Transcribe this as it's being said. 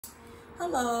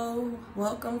Hello,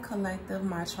 welcome collective,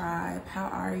 my tribe. How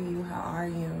are you? How are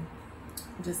you?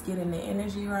 Just getting the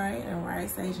energy right and right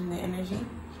staging the energy.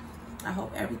 I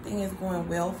hope everything is going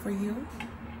well for you.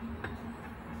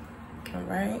 All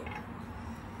right.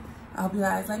 I hope you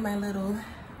guys like my little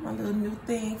new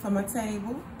thing for my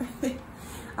table.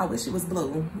 I wish it was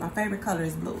blue. My favorite color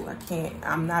is blue.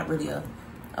 I'm not really a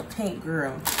pink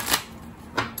girl.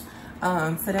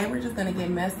 Today we're just gonna get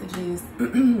messages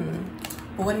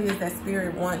for what it is that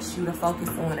Spirit wants you to focus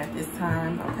on at this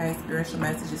time. Okay, spiritual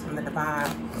messages from the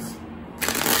divine.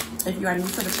 If you are new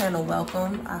to the channel,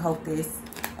 welcome. I hope this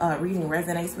reading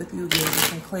resonates with you, gives you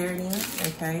some clarity.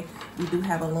 Okay, we do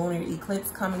have a lunar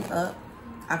eclipse coming up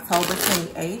October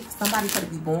 28th. Somebody could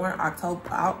be born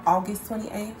August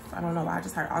 28th. I don't know why I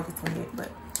just heard August 28th,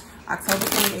 but October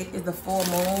 28th is the full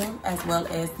moon as well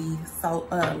as the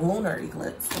lunar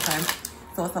eclipse. Okay,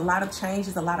 so it's a lot of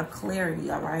changes, a lot of clarity.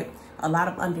 All right, a lot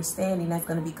of understanding that's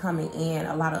going to be coming in,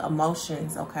 a lot of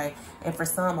emotions. Okay, and for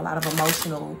some, a lot of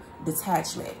emotional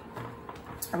detachment.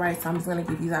 All right, so I'm just going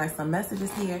to give you guys some messages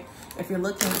here. If you're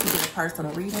looking to get a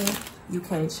personal reading, you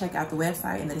can check out the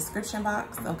website in the description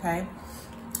box. Okay,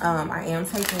 I am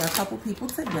taking a couple people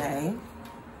today.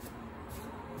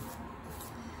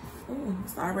 Ooh,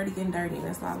 it's already getting dirty.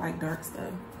 That's why I like dark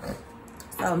stuff.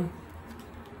 So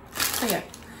yeah.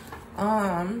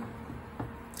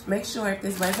 Make sure if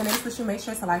this resonates with you, make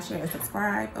sure to like, share, and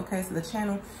subscribe, okay, to the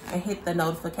channel, and hit the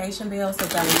notification bell so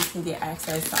that you can get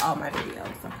access to all my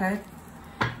videos, okay?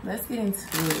 Let's get into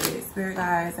it. Spirit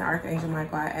guides and Archangel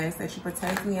Michael, I ask that you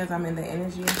protect me as I'm in the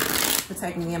energy,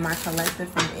 protect me and my collective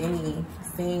from any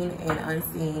seen and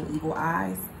unseen evil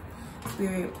eyes.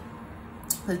 Spirit,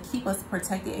 keep us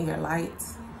protected in your light,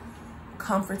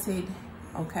 comforted,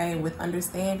 okay, with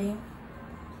understanding.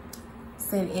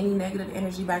 Send any negative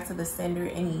energy back to the sender,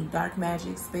 any dark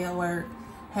magic, spell work,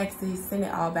 hexes, send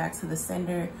it all back to the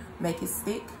sender. Make it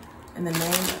stick. In the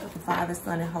name of the Father,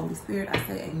 Son, and Holy Spirit, I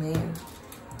say amen.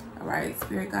 All right,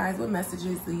 Spirit guides, what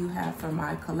messages do you have for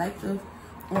my collective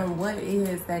on what it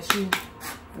is that you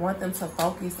want them to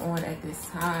focus on at this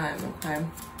time, okay?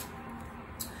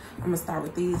 I'm going to start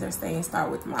with these. They're saying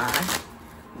start with my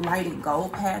lighted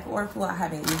gold path oracle. I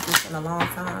haven't used this in a long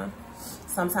time.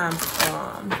 Sometimes,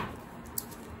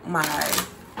 my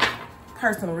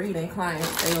personal reading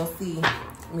clients, they'll see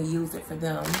me use it for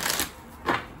them.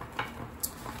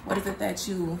 What is it that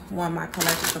you want my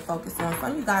collective to focus on?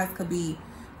 Some of you guys could be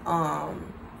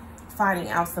finding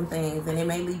out some things, and it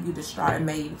may leave you distraught. It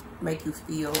may make you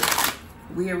feel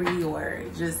weary or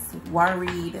just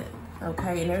worried,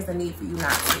 okay? And there's a need for you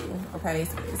not to, okay?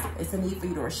 It's a need for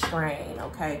you to restrain,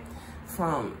 okay,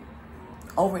 from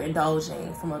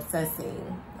overindulging, from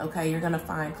obsessing, okay? You're gonna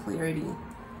find clarity.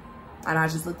 And I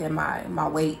just looked at my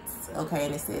weights, okay,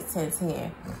 and it says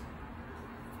 10-10.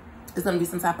 There's gonna be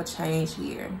some type of change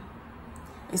here.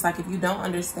 It's like if you don't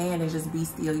understand and just be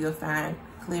still, you'll find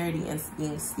clarity in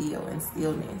being still and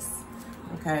stillness,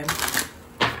 okay?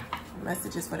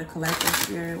 Messages for the collective,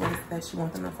 Spirit. What is it that you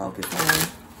want them to focus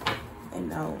on and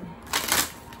know?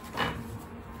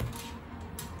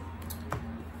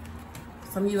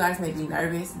 Some of you guys may be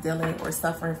nervous, dealing or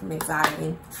suffering from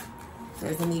anxiety.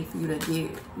 There's a need for you to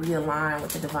get realigned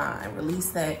with the divine.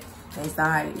 Release that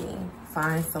anxiety.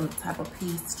 Find some type of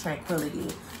peace, tranquility,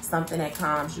 something that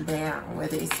calms you down,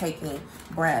 whether it's taking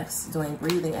breaths, doing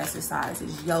breathing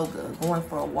exercises, yoga, going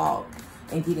for a walk,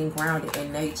 and getting grounded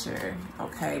in nature,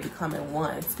 okay? Becoming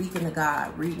one, speaking to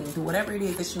God, reading, do whatever it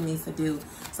is that you need to do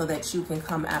so that you can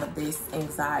come out of this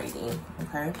anxiety,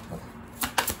 okay?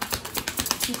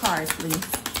 2 cards, please,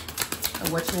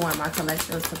 of what you want my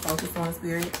collectives to focus on,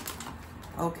 Spirit.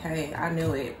 Okay, I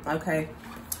knew it. Okay,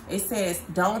 it says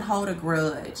don't hold a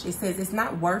grudge. It says it's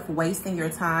not worth wasting your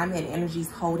time and energies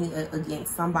holding it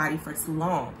against somebody for too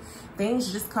long.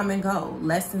 Things just come and go.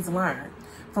 Lessons learned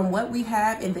from what we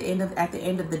have at the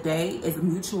end of the day is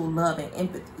mutual love and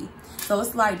empathy. So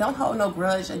it's like, don't hold no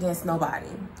grudge against nobody.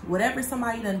 Whatever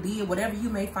somebody done did, whatever you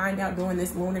may find out during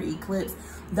this lunar eclipse,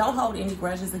 don't hold any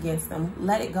grudges against them.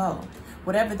 Let it go.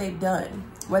 Whatever they've done,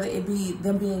 whether it be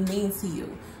them being mean to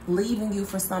you, leaving you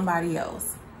for somebody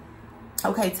else,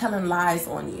 okay, telling lies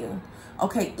on you,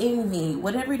 okay, envy,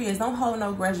 whatever it is, don't hold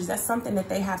no grudges. That's something that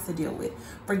they have to deal with.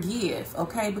 Forgive,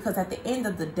 okay, because at the end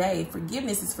of the day,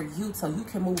 forgiveness is for you so you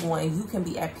can move on and you can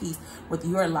be at peace with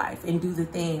your life and do the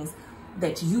things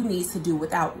that you need to do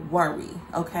without worry,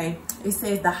 okay? It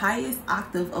says the highest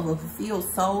octave of a fulfilled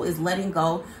soul is letting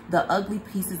go the ugly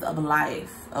pieces of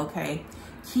life, okay?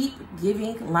 Keep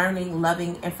giving, learning,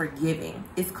 loving, and forgiving.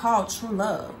 It's called true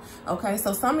love. Okay,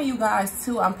 so some of you guys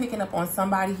too, I'm picking up on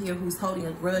somebody here who's holding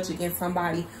a grudge against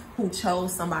somebody who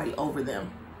chose somebody over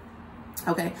them.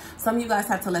 Okay, some of you guys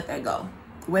have to let that go.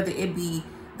 Whether it be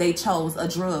they chose a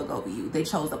drug over you, they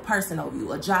chose a person over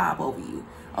you, a job over you.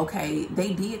 Okay,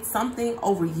 they did something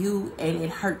over you and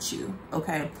it hurt you.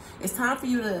 Okay, it's time for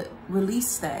you to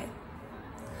release that.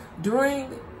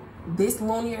 During this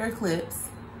lunar eclipse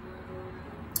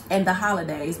and the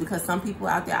holidays, because some people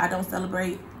out there, I don't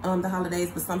celebrate the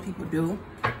holidays, but some people do.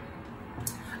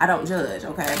 I don't judge,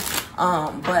 okay?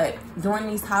 But during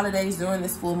these holidays, during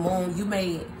this full moon, you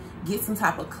may get some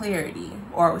type of clarity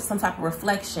or some type of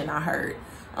reflection, I heard,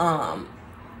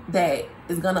 that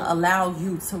is gonna allow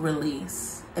you to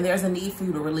release. And there's a need for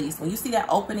you to release. When you see that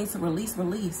opening to release,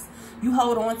 release. You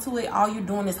hold on to it, all you're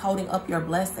doing is holding up your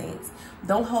blessings.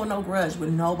 Don't hold no grudge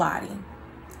with nobody.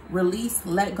 Release,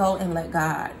 let go, and let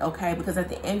God, okay? Because at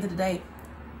the end of the day,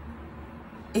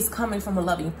 it's coming from a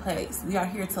loving place. We are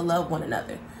here to love one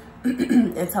another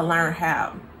and to learn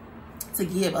how to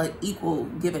give an equal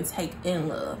give and take in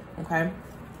love, okay?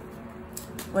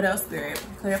 What else, Spirit?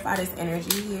 Clarify this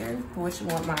energy here for what you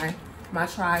want my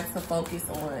tribe to focus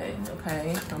on,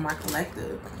 okay? Or my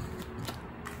collective.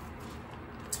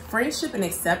 Friendship and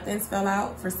acceptance fell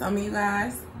out for some of you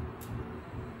guys.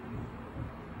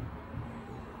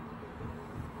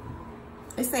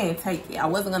 It's saying take it. I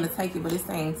wasn't going to take it, but it's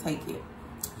saying take it.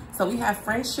 So we have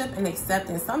friendship and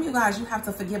acceptance. Some of you guys, you have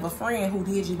to forgive a friend who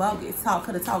did you bogus.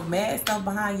 Could have talked bad stuff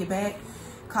behind your back,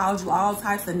 called you all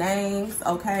types of names,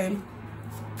 okay?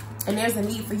 And there's a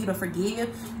need for you to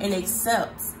forgive and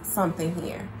accept something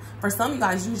here. For some of you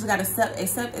guys, you usually got to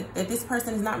accept that this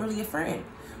person is not really a friend,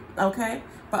 okay?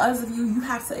 For others of you, you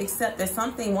have to accept that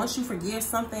something, once you forgive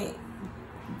something,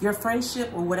 your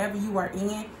friendship or whatever you are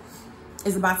in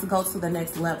is about to go to the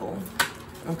next level,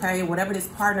 okay? Whatever this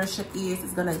partnership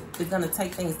is gonna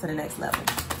take things to the next level.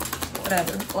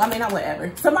 Whatever. Well, I mean, not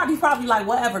whatever. Somebody's probably like,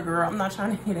 whatever, girl. I'm not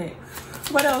trying to hit it.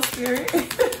 What else, Spirit?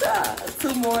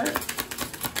 2 more.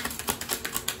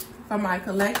 For my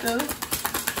collective.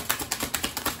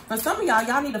 For some of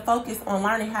y'all need to focus on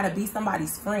learning how to be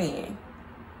somebody's friend,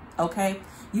 okay?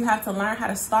 You have to learn how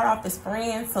to start off as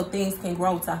friends so things can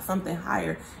grow to something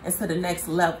higher and to the next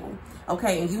level,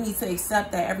 okay? And you need to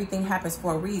accept that everything happens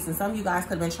for a reason. Some of you guys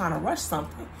could have been trying to rush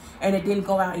something and it didn't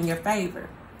go out in your favor,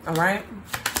 all right?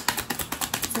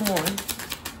 2 more.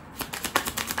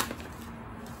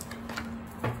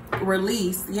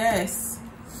 Release, yes.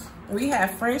 We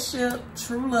have friendship,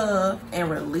 true love, and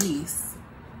release.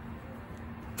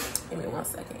 Give me 1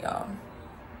 second, y'all.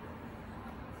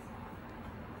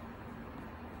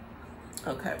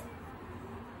 Okay.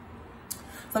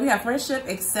 So we have friendship,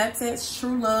 acceptance,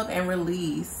 true love, and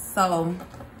release. So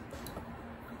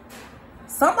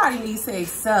somebody needs to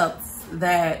accept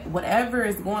that whatever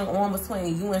is going on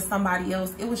between you and somebody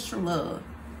else, it was true love.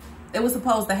 It was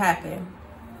supposed to happen.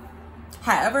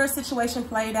 However a situation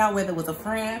played out, whether it was a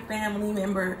friend, family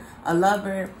member, a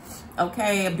lover,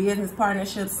 okay, a business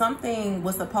partnership, something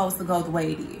was supposed to go the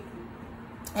way it did.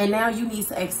 And now you need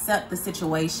to accept the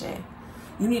situation.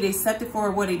 You need to accept it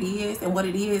for what it is. And what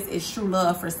it is true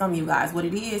love for some of you guys. What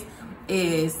it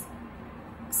is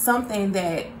something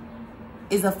that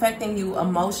is affecting you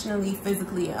emotionally,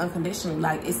 physically, and unconditionally.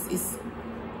 Like it's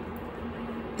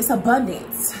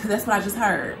abundance. That's what I just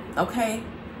heard, okay?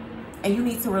 And you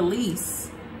need to release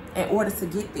in order to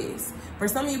get this. For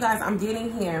some of you guys, I'm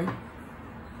getting here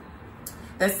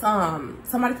that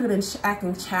somebody could have been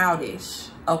acting childish,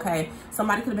 okay?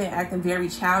 Somebody could have been acting very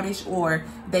childish, or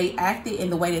they acted in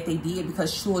the way that they did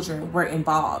because children were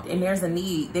involved. And there's a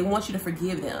need. They want you to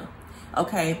forgive them,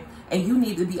 okay? And you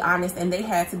need to be honest, and they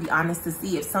had to be honest to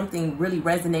see if something really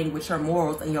resonated with your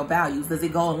morals and your values. Does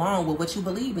it go along with what you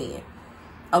believe in?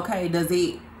 Okay,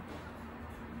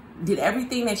 did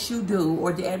everything that you do,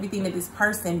 or did everything that this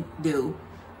person do,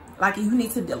 like you need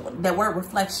to do that word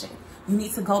reflection. You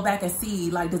need to go back and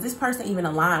see, like, does this person even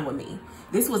align with me?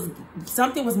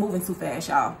 Something was moving too fast,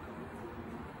 y'all.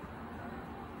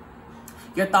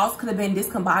 Your thoughts could have been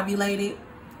discombobulated.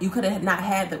 You could have not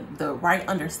had the right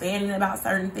understanding about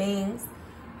certain things.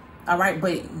 All right,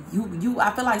 but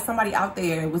I feel like somebody out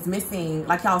there was missing,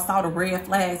 like y'all saw the red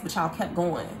flags, but y'all kept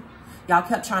going. Y'all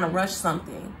kept trying to rush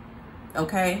something.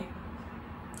 Okay,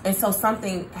 and so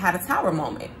something had a tower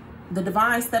moment. The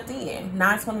divine stepped in.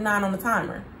 9:29 on the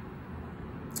timer.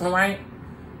 All right,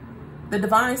 the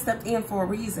divine stepped in for a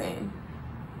reason.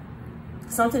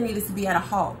 Something needed to be at a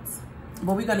halt,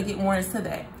 but we're going to get more into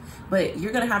that. But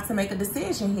you're going to have to make a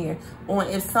decision here on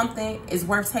if something is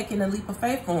worth taking a leap of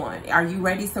faith on. Are you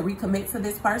ready to recommit to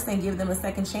this person, give them a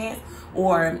second chance?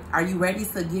 Or are you ready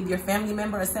to give your family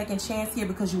member a second chance here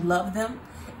because you love them?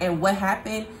 And what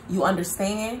happened, you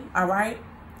understand, all right?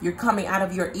 You're coming out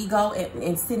of your ego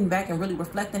and sitting back and really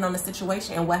reflecting on the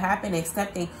situation and what happened,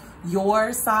 accepting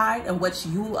your side and what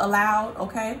you allowed,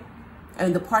 okay?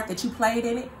 And the part that you played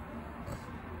in it.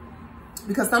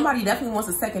 Because somebody definitely wants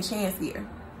a second chance here.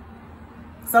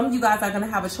 Some of you guys are going to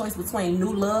have a choice between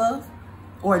new love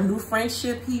or a new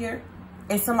friendship here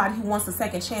and somebody who wants a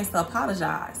second chance to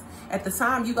apologize. At the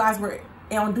time, you guys were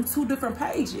on two different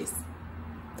pages.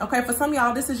 Okay, for some of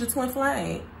y'all, this is your twin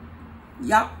flame.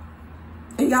 Y'all,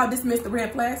 and y'all dismissed the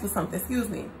red flags with something, excuse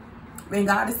me. And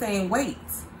God is saying, wait,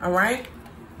 all right?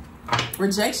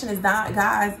 Rejection is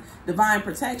God's divine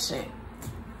protection.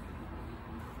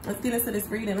 Let's get into this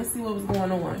reading. Let's see what was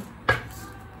going on.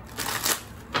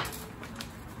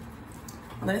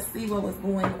 Let's see what was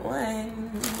going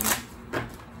on.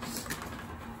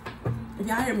 If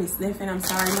y'all hear me sniffing, I'm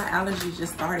sorry. My allergies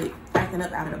just started acting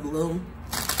up out of the blue.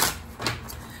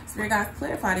 Spirit guys,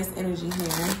 clarify this energy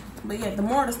here. But yeah, the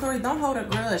moral of the story, don't hold a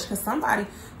grudge because somebody,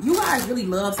 you guys really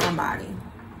love somebody.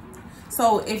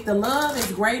 So if the love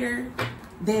is greater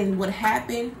than what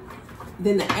happened,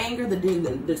 then the anger, the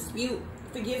dispute,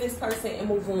 forgive this person and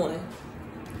move on.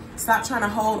 Stop trying to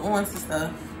hold on to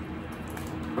stuff.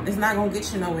 It's not going to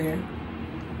get you nowhere.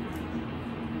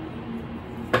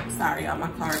 Sorry, y'all, my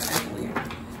car is acting weird.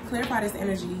 Clarify this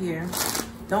energy here.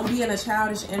 Don't be in a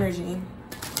childish energy.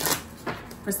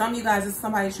 For some of you guys, it's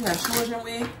somebody that you have children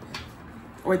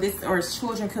with, or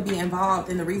children could be involved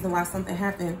in the reason why something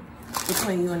happened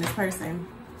between you and this person.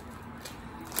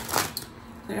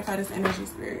 Clarify this energy,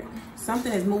 Spirit.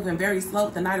 Something is moving very slow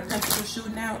with the Knight of Pentacles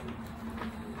shooting out.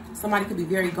 Somebody could be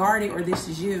very guarded, or this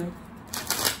is you.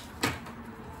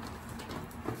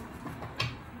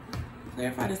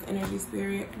 Clarify this energy,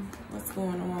 Spirit. What's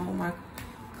going on with my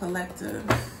collective?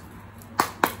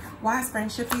 Why is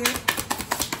friendship here?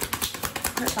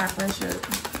 Clarify friendship.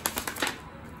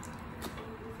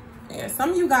 Yeah,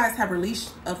 some of you guys have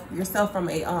released yourself from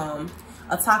a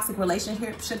toxic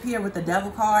relationship here with the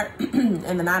Devil card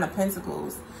and the Nine of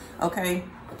Pentacles. Okay.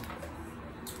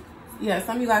 Yeah,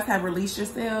 some of you guys have released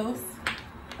yourselves.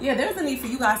 Yeah, there's a need for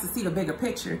you guys to see the bigger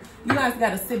picture. You guys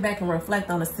got to sit back and reflect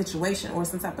on a situation or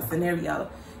some type of scenario.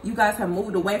 You guys have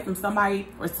moved away from somebody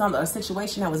or a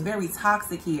situation that was very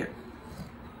toxic here.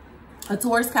 A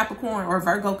Taurus, Capricorn, or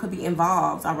Virgo could be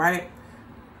involved, all right?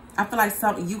 I feel like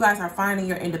you guys are finding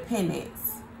your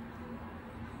independence.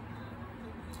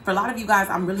 For a lot of you guys,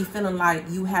 I'm really feeling like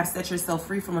you have set yourself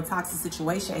free from a toxic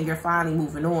situation and you're finally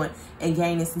moving on and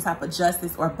gaining some type of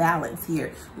justice or balance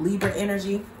here. Libra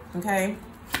energy, okay?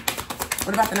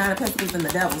 What about the Nine of Pentacles and the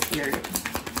Devil, Spirit?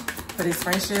 For this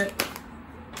friendship?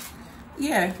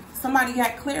 Yeah, somebody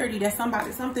had clarity that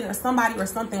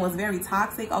something was very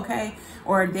toxic, okay?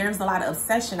 Or there's a lot of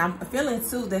obsession. I'm feeling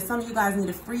too that some of you guys need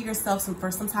to free yourself for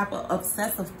some type of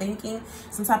obsessive thinking,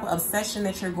 some type of obsession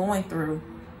that you're going through.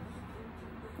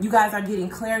 You guys are getting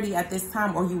clarity at this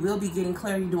time, or you will be getting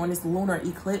clarity during this lunar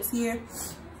eclipse here.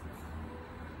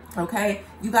 Okay,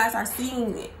 you guys are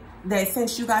seeing that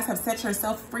since you guys have set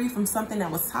yourself free from something that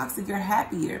was toxic, you're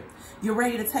happier. You're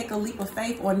ready to take a leap of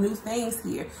faith on new things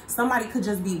here. Somebody could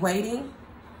just be waiting.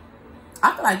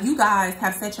 I feel like you guys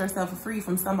have set yourself free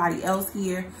from somebody else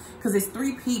here because it's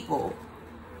 3 people.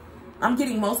 I'm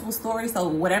getting multiple stories, so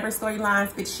whatever storyline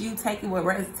fits you, take what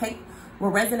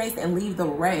resonates and leave the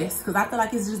rest, because I feel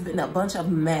like it's just been a bunch of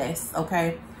mess,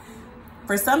 okay?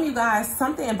 For some of you guys,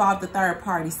 something involved the third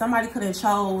party. Somebody could have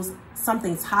chose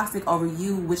something toxic over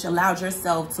you, which allowed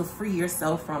yourself to free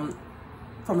yourself from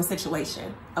a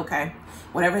situation, okay?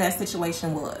 Whatever that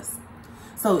situation was.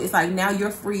 So it's like now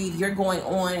you're free. You're going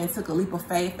on and took a leap of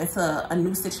faith into a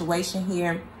new situation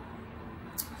here.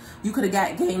 You could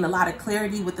have gained a lot of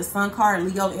clarity with the Sun card,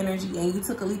 Leo energy, and you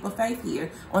took a leap of faith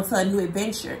here onto a new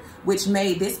adventure, which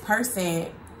made this person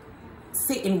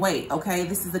sit and wait, okay?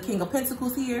 This is the King of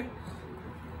Pentacles here.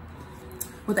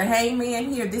 With the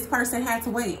Hangman here, this person had to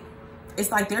wait. It's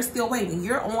like they're still waiting.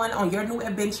 You're on your new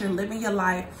adventure, living your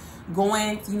life,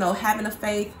 going, you know, having a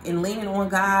faith and leaning on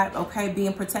God, okay,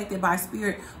 being protected by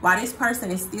Spirit, while this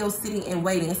person is still sitting and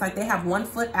waiting. It's like they have one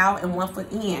foot out and one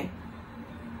foot in.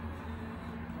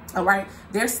 All right,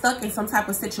 they're stuck in some type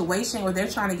of situation, or they're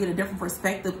trying to get a different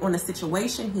perspective on the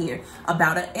situation here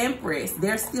about an Empress.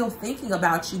 They're still thinking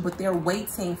about you, but they're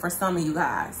waiting for some of you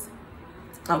guys,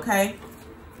 okay?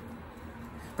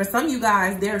 For some of you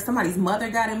guys, somebody's mother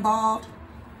got involved.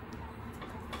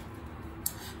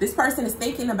 This person is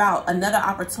thinking about another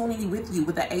opportunity with you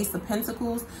with the Ace of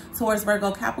Pentacles towards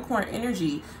Virgo Capricorn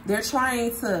energy. They're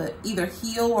trying to either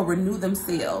heal or renew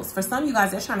themselves. For some of you guys,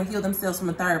 they're trying to heal themselves from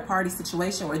a third party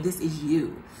situation, or this is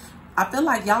you. I feel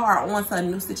like y'all are on to a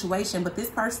new situation, but this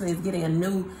person is getting a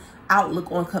new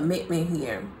outlook on commitment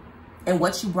here and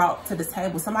what you brought to the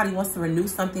table. Somebody wants to renew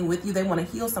something with you. They want to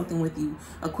heal something with you.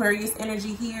 Aquarius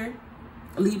energy here,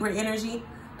 Libra energy.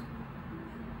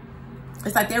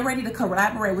 It's like they're ready to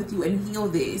collaborate with you and heal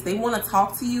this. They want to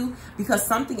talk to you because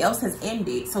something else has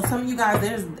ended. So some of you guys,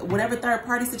 there's whatever third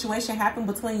party situation happened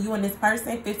between you and this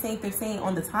person, 15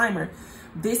 on the timer.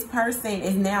 This person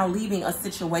is now leaving a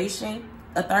situation,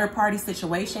 a third party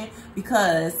situation,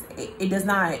 because it does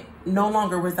not no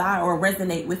longer reside or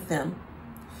resonate with them.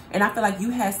 And I feel like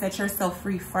you had set yourself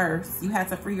free first. You had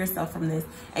to free yourself from this.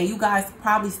 And you guys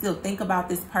probably still think about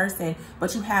this person,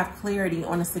 but you have clarity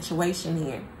on the situation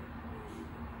here.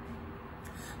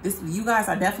 You guys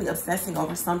are definitely obsessing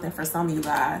over something for some of you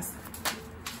guys.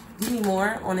 Give me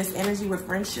more on this energy with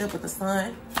friendship with the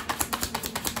sun.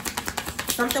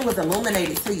 Something was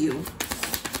illuminated to you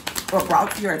or brought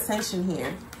to your attention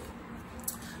here.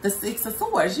 The Six of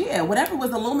Swords, yeah, whatever was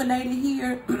illuminated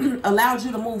here allowed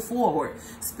you to move forward.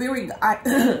 Spirit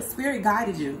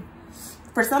guided you.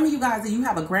 For some of you guys, you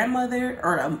have a grandmother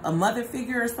or a mother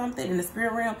figure or something in the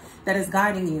spirit realm that is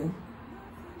guiding you.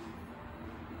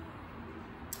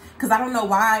 Because I don't know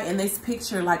why in this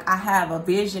picture, like I have a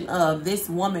vision of this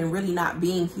woman really not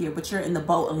being here, but you're in the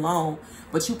boat alone,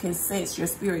 but you can sense your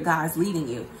spirit guides leading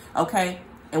you, okay?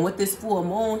 And with this full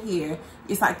moon here,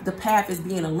 it's like the path is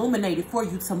being illuminated for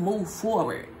you to move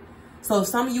forward. So if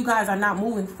some of you guys are not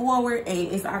moving forward,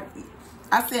 and it's I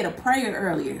said a prayer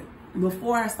earlier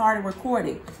before I started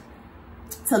recording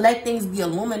to let things be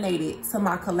illuminated to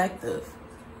my collective,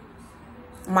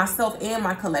 myself and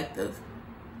my collective,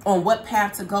 on what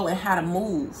path to go and how to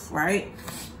move, right?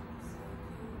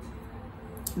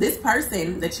 This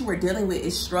person that you were dealing with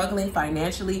is struggling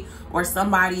financially, or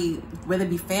somebody, whether it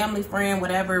be family, friend,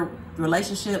 whatever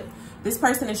relationship, this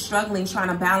person is struggling, trying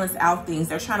to balance out things.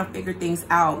 They're trying to figure things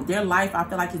out. Their life, I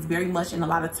feel like, is very much in a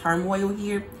lot of turmoil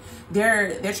here.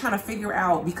 They're trying to figure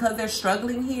out, because they're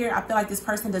struggling here, I feel like this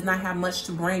person does not have much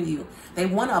to bring you. They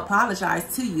want to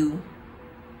apologize to you,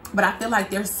 but I feel like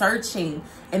they're searching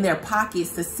in their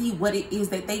pockets to see what it is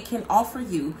that they can offer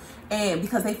you. And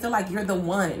because they feel like you're the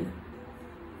one.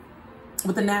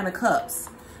 With the Nine of Cups,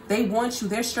 they want you.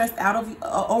 They're stressed out of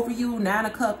over you. Nine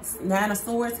of Cups, Nine of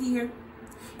Swords here.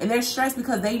 And they're stressed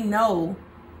because they know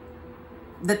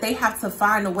that they have to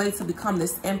find a way to become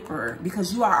this emperor,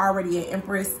 because you are already an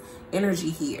empress energy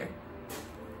here.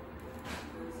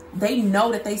 They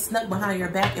know that they snuck behind your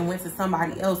back and went to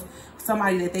somebody else,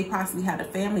 somebody that they possibly had a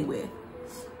family with.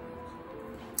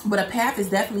 But a path is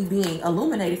definitely being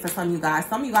illuminated for some of you guys.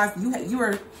 Some of you guys,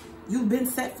 you've been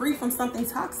set free from something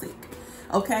toxic.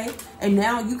 Okay, and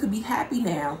now you could be happy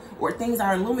now, or things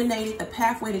are illuminated. The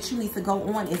pathway that you need to go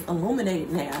on is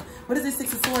illuminated now. What is this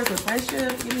Six of Swords with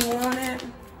friendship? Give me more on that.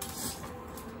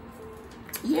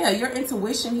 Yeah, your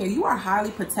intuition here. You are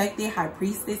highly protected. High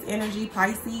Priestess energy,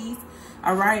 Pisces.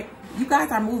 All right, you guys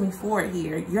are moving forward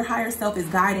here. Your higher self is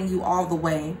guiding you all the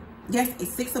way. Yes, a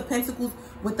Six of Pentacles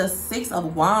with the Six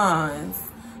of Wands.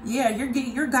 Yeah, you're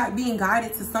being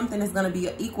guided to something that's going to be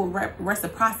an equal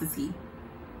reciprocity.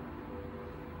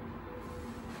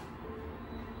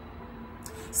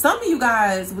 Some of you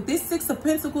guys, with this Six of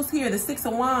Pentacles here, the Six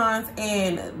of Wands,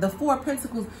 and the Four of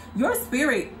Pentacles, your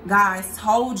spirit guys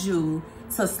told you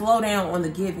to slow down on the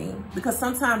giving, because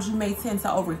sometimes you may tend to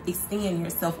overextend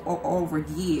yourself or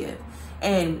overgive.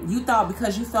 And you thought,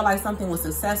 because you felt like something was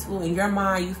successful in your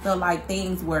mind, you felt like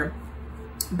things were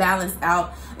balanced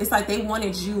out. It's like they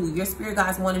wanted you, your spirit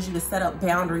guys wanted you to set up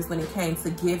boundaries when it came to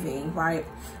giving, right?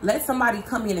 Let somebody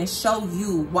come in and show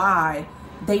you why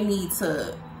they need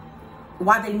to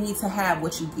have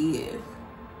what you give.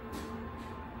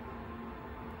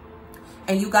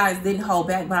 And you guys didn't hold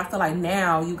back, but I feel like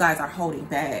now you guys are holding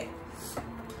back.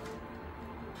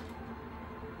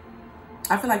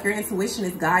 I feel like your intuition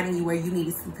is guiding you where you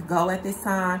need to go at this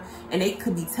time. And they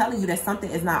could be telling you that something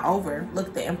is not over.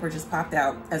 Look, the Emperor just popped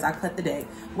out as I cut the deck.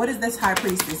 What is this High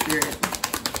Priestess spirit?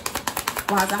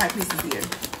 Why is the High Priestess here?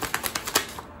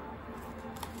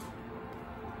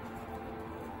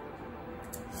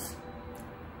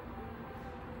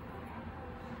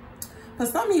 For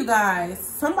some of you guys,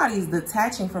 somebody's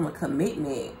detaching from a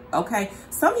commitment, okay?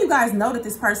 Some of you guys know that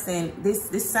this person,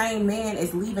 this same man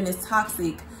is leaving this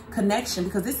toxic connection,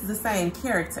 because this is the same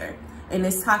character in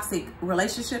this toxic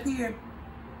relationship here,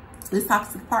 this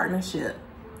toxic partnership.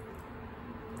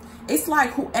 It's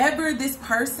like whoever this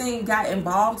person got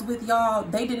involved with, y'all,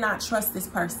 they did not trust this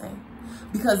person.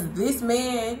 Because this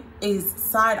man is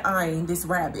side-eyeing this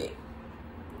rabbit.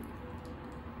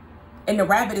 And the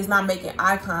rabbit is not making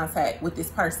eye contact with this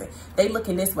person. They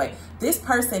looking this way. This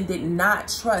person did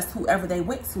not trust whoever they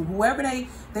went to. Whoever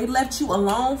they left you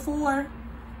alone for.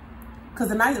 Because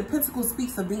the Knight of Pentacles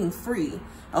speaks of being free.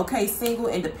 Okay, single,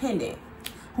 independent.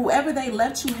 Whoever they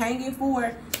left you hanging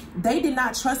for, they did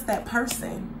not trust that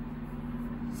person.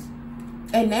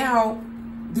 And now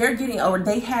they're getting, or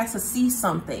they had to see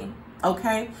something.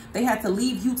 Okay, they had to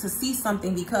leave you to see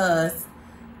something, because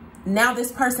now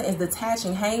this person is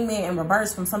detaching, Hangman in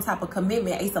reverse, from some type of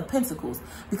commitment, Ace of Pentacles,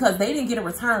 because they didn't get a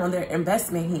return on their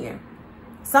investment here.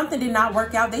 Something did not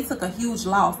work out. They took a huge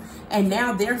loss, and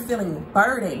now they're feeling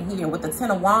burdened here with the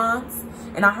Ten of Wands.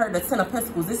 And I heard the Ten of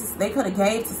Pentacles. They could have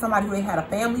gave to somebody who they had a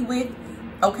family with,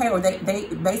 okay, or they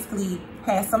basically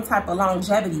had some type of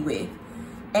longevity with,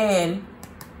 and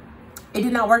it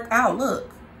did not work out.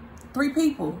 Look, 3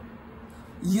 people.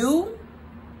 You,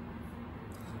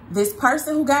 this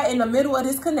person who got in the middle of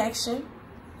this connection,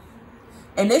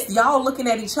 and this, y'all looking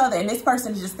at each other, and this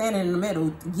person is just standing in the middle,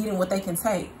 getting what they can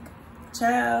take.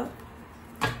 Child,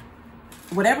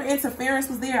 whatever interference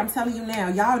was there, I'm telling you now,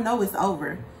 y'all know it's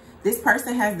over. This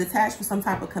person has detached from some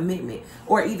type of commitment,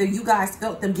 or either you guys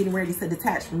felt them getting ready to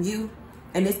detach from you,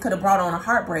 and this could have brought on a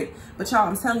heartbreak. But y'all,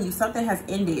 I'm telling you, something has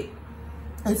ended.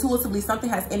 Intuitively, something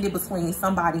has ended between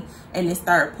somebody and this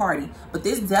third party. But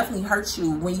this definitely hurt you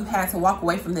when you had to walk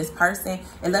away from this person.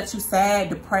 It left you sad,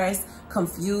 depressed,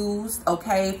 confused,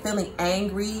 okay, feeling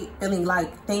angry, feeling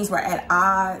like things were at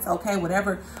odds, okay,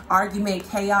 whatever argument,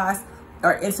 chaos,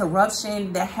 or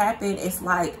interruption that happened, it's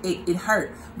like it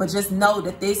hurt. But just know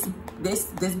that this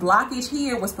blockage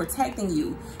here was protecting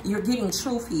you. You're getting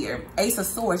truth here. Ace of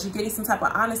Swords, you're getting some type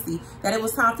of honesty that it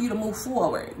was time for you to move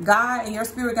forward. God and your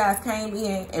spirit guides came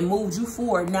in and moved you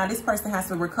forward. Now this person has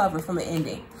to recover from the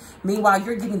ending. Meanwhile,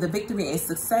 you're getting the victory and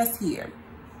success here.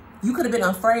 You could have been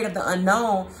afraid of the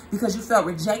unknown because you felt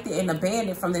rejected and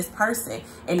abandoned from this person,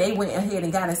 and they went ahead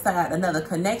and got inside another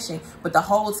connection. But the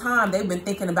whole time they've been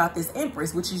thinking about this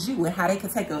Empress, which is you, and how they could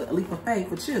take a leap of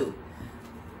faith with you.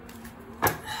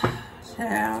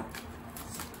 Child.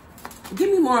 Give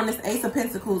me more on this Ace of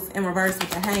Pentacles in reverse with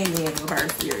the Hangman in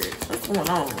reverse here. What's going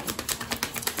on?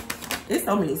 There's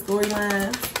so many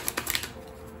storylines.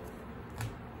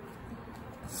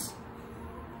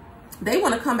 They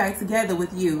want to come back together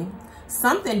with you.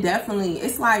 Something definitely,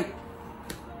 it's like,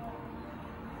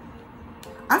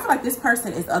 I feel like this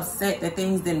person is upset that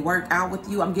things didn't work out with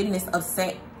you. I'm getting this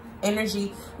upset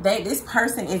energy. This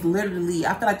person is literally,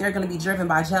 I feel like they're going to be driven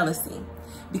by jealousy,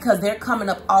 because they're coming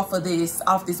up off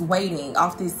this waiting,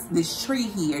 off this tree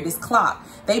here, this clock.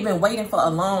 They've been waiting for a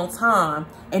long time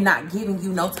and not giving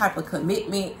you no type of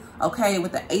commitment. Okay,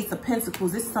 with the Ace of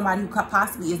Pentacles, this is somebody who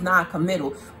possibly is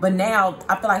non-committal. But now,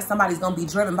 I feel like somebody's going to be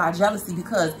driven by jealousy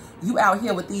because you out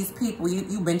here with these people.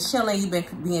 You've been chilling. You've been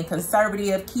being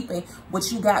conservative, keeping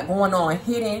what you got going on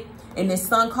hidden. In this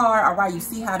Sun card, all right, you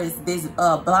see how this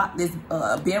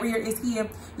barrier is here.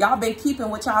 Y'all been keeping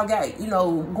what y'all got, you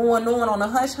know, going on a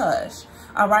hush-hush.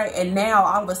 All right, and now,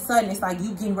 all of a sudden, it's like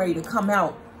you getting ready to come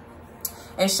out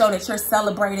and show that you're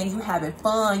celebrating, you having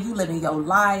fun, you living your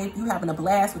life, you having a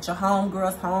blast with your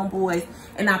homegirls, homeboys.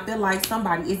 And I feel like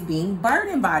somebody is being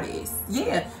burdened by this.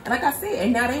 Yeah, and like I said,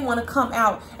 and now they want to come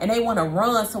out and they want to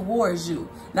run towards you.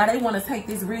 Now they want to take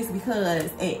this risk because,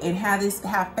 and have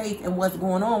faith in what's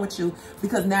going on with you,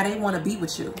 because now they want to be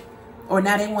with you. Or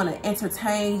now they want to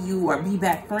entertain you or be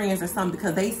back friends or something,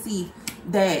 because they see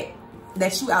that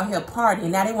you out here partying.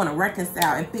 Now they want to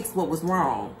reconcile and fix what was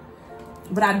wrong.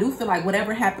 But I do feel like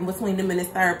whatever happened between them and this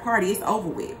third party, it's over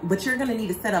with. But you're going to need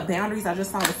to set up boundaries. I just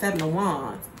saw the 7 of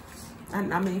Wands. I'm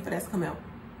meaning for that to come out.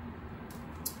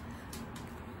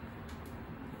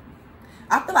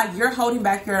 I feel like you're holding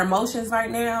back your emotions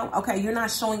right now. Okay, you're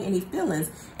not showing any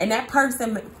feelings. And that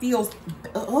person feels,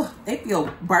 they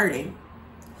feel burdened.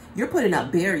 You're putting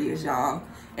up barriers, y'all.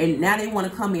 And now they want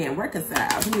to come in and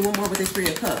reconcile. Give me one more with this 3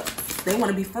 of Cups. They want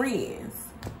to be friends.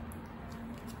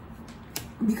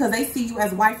 Because they see you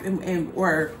as wife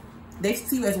or they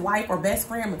see you as wife or best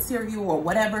friend material or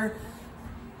whatever.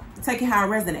 Take it how it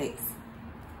resonates.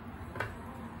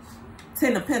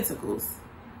 10 of Pentacles.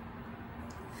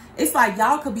 It's like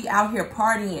y'all could be out here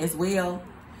partying as well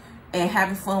and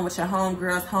having fun with your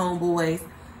homegirls, homeboys.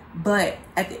 But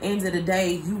at the end of the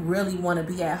day, you really want to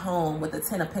be at home with the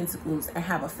 10 of Pentacles and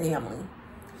have a family.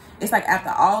 It's like after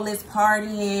all this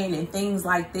partying and things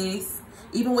like this,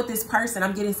 Even with this person,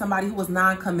 I'm getting somebody who was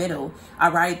non-committal,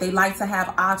 all right? They like to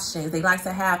have options. They like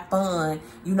to have fun,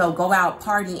 you know, go out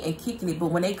partying and kicking it. But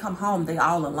when they come home, they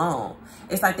all alone.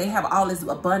 It's like they have all this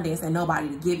abundance and nobody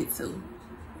to give it to,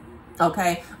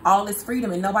 okay? All this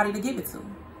freedom and nobody to give it to.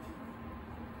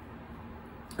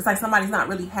 It's like somebody's not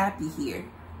really happy here.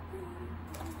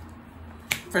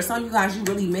 For some of you guys, you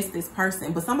really miss this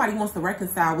person, but somebody wants to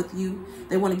reconcile with you.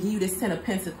 They want to give you this 10 of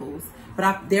Pentacles,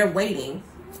 but they're waiting.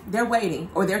 They're waiting,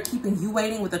 or they're keeping you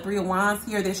waiting with the 3 of Wands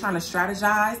here. They're trying to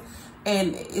strategize,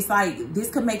 and it's like this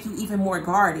could make you even more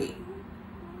guarded.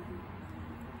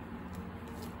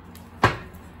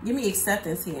 Give me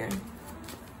acceptance here.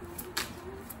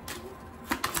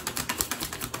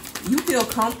 You feel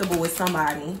comfortable with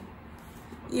somebody.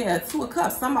 Yeah, 2 of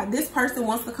Cups. This person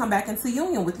wants to come back into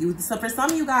union with you. So for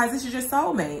some of you guys, this is your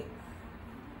soulmate.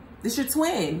 This is your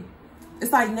twin.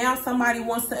 It's like now somebody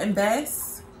wants to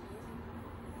invest.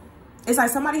 It's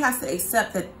like somebody has to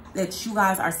accept that you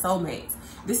guys are soulmates.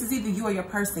 This is either you or your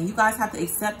person. You guys have to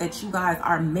accept that you guys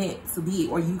are meant to be,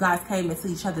 or you guys came into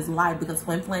each other's life, because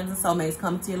twin flames and soulmates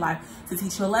come into your life to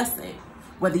teach you a lesson,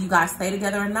 whether you guys stay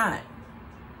together or not.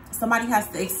 Somebody has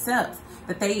to accept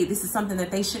that this is something that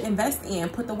they should invest in,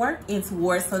 put the work in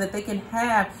towards, so that they can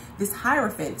have this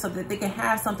Hierophant, so that they can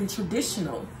have something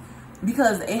traditional,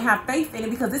 because they have faith in it,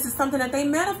 because this is something that they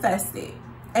manifested,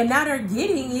 and now they're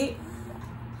getting it,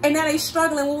 and now they're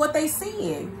struggling with what they're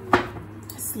seeing.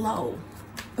 It's slow.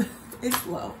 It's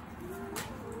slow.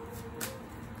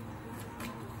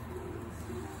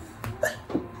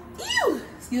 Ew,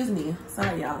 excuse me.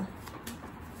 Sorry, y'all.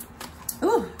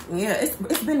 Ooh, yeah, it's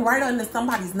been right under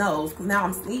somebody's nose, because now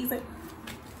I'm sneezing.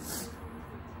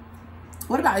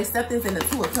 What about acceptance in the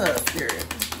 2 of Cups, Spirit?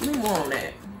 Give me more on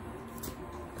that.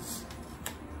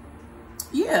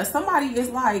 Yeah, somebody is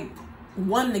like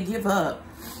wanting to give up.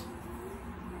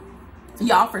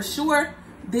 Y'all, for sure,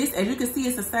 this, as you can see,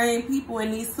 it's the same people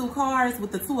in these 2 cards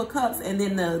with the 2 of Cups and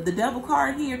then the Devil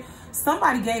card here.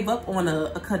 Somebody gave up on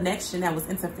a connection that was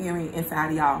interfering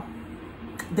inside of y'all.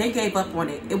 They gave up on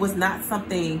it. It was not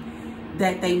something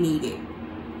that they needed.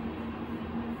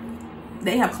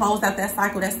 They have closed out that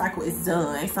cycle. That cycle is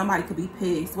done. Somebody could be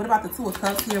pissed. What about the 2 of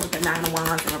Cups here with the 9 of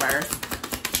Wands in reverse?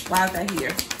 Why is that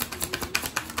here?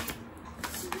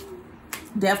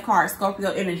 Death card,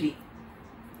 Scorpio energy.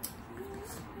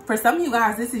 For some of you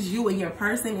guys, this is you and your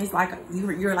person. It's like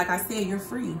you're like I said, you're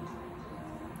free.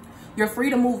 You're free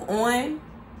to move on,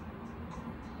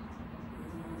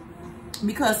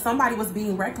 because somebody was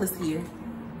being reckless here.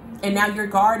 And now you're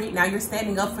guarded. Now you're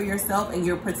standing up for yourself and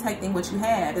you're protecting what you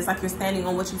have. It's like you're standing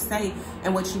on what you say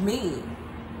and what you mean.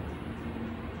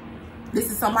 This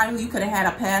is somebody who you could have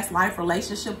had a past life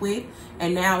relationship with,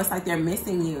 and now it's like they're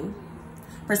missing you.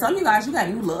 For some of you guys, you got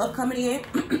new love coming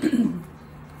in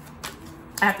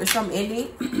after some ending.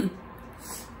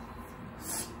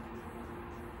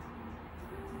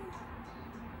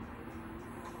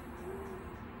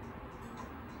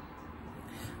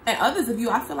 And others of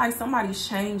you, I feel like somebody's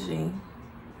changing.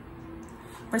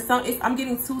 For some, I'm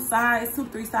getting 2 sides, 2 to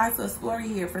 3 sides to a story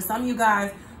here. For some of you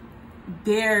guys,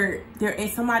 they're in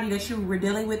somebody that you were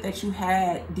dealing with, that you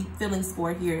had deep feelings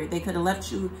for here. They could have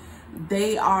left you.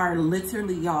 They are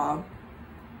literally, y'all,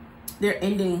 they're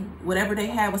ending whatever they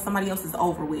had with somebody else is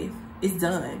over with. It's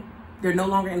done. They're no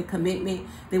longer in commitment.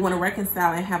 They want to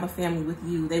reconcile and have a family with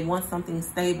you. They want something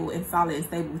stable and solid and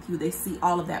stable with you. They see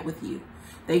all of that with you.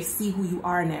 They see who you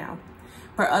are now.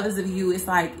 For others of you, it's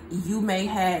like you may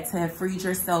have to have freed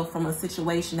yourself from a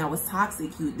situation that was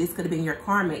toxic. This could have been your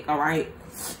karmic, all right?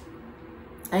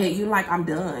 And you're like, I'm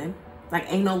done.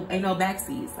 Like, ain't no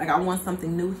backseats. Like, I want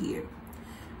something new here.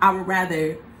 I would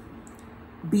rather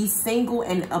be single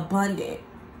and abundant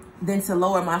than to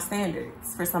lower my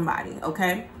standards for somebody,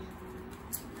 okay?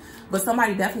 But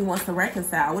somebody definitely wants to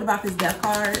reconcile. What about this Death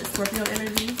card, Scorpio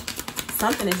energy?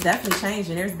 Something is definitely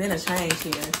changing. There's been a change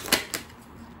here.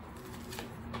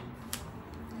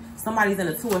 Somebody's in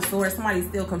a 2 of Swords. Somebody's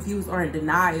still confused or in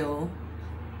denial.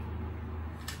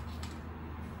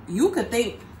 You could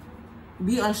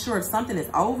be unsure if something is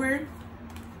over.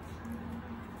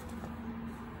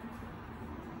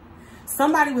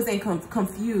 Somebody was in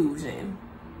confusion.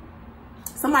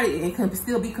 Somebody can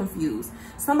still be confused.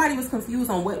 Somebody was confused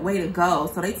on what way to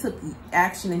go. So they took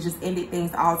action and just ended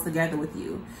things altogether with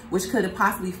you, which could have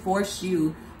possibly forced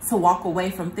you to walk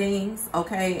away from things,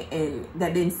 okay, and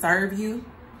that didn't serve you.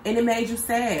 And it made you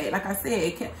sad. Like I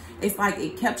said, it's like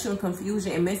it kept you in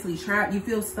confusion and mentally trapped. You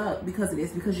feel stuck because of this,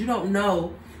 because you don't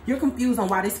know. You're confused on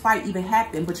why this fight even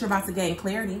happened, but you're about to gain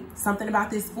clarity. Something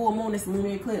about this full moon, this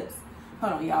lunar eclipse.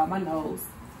 Hold on, y'all, my nose.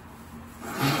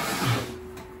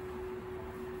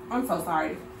 I'm so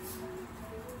sorry.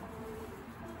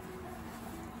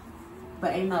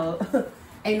 But ain't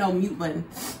no mute button.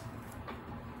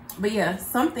 But yeah,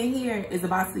 something here is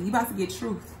about to, you about to get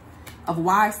truth of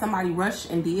why somebody rushed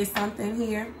and did something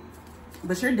here.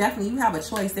 But you're definitely, you have a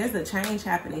choice. There's a change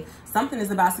happening. Something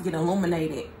is about to get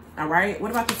illuminated. All right.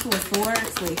 What about the Two of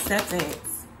Swords with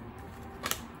acceptance?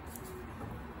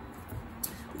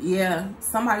 Yeah,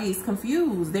 somebody is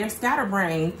confused. They're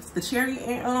scatterbrained. The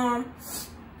Chariot,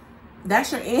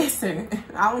 that's your answer.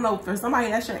 I don't know, for somebody,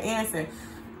 that's your answer.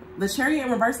 The Chariot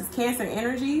in reverse is Cancer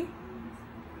energy.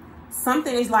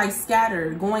 Something is like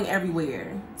scattered, going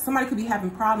everywhere. Somebody could be having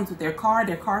problems with their car.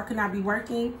 Their car could not be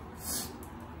working.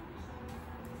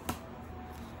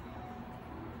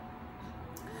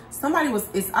 Somebody was,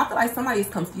 I feel like somebody is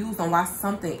confused on why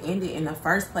something ended in the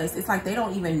first place. It's like they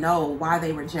don't even know why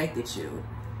they rejected you.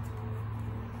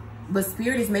 But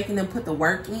Spirit is making them put the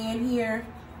work in here.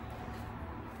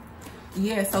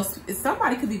 Yeah, so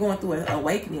somebody could be going through an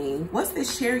awakening. What's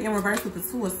this Chariot in reverse with the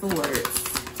Two of Swords?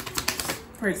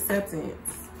 For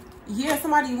acceptance. Yeah,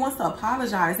 somebody wants to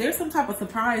apologize. There's some type of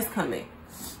surprise coming.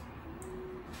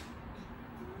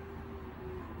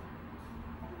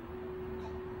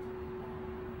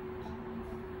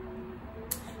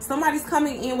 Somebody's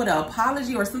coming in with an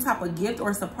apology or some type of gift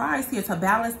or surprise here to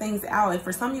balance things out. And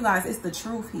for some of you guys, it's the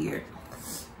truth here.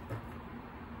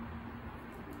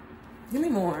 Give me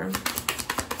more.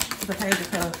 The Page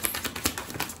of Cups.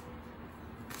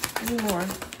 Give me more.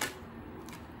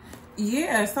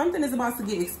 Yeah, something is about to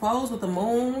get exposed with the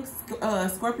Moon,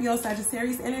 Scorpio,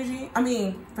 Sagittarius energy. I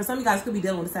mean, for some of you guys could be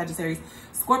dealing with Sagittarius.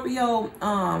 Scorpio,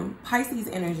 Pisces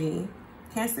energy.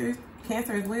 Cancer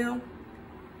as well.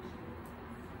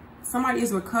 Somebody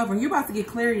is recovering. You're about to get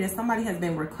clarity that somebody has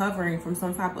been recovering from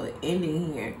some type of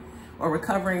ending here. Or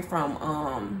recovering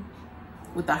from,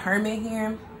 with the Hermit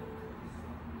here.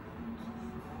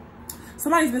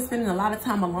 Somebody's been spending a lot of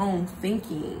time alone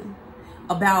thinking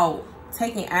about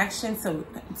taking action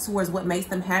towards what makes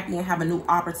them happy and have a new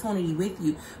opportunity with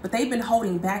you. But they've been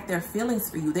holding back their feelings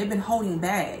for you. They've been holding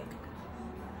back.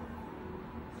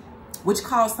 Which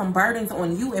caused some burdens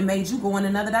on you and made you go in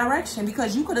another direction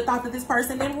because you could have thought that this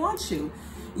person didn't want you.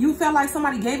 You felt like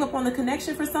somebody gave up on the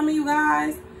connection for some of you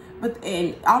guys.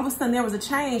 And all of a sudden there was a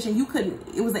change and you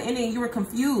couldn't, it was the ending and you were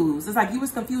confused. It's like you was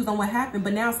confused on what happened,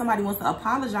 but now somebody wants to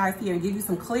apologize here and give you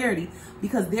some clarity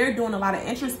because they're doing a lot of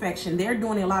introspection. They're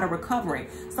doing a lot of recovering.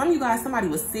 Some of you guys, somebody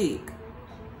was sick.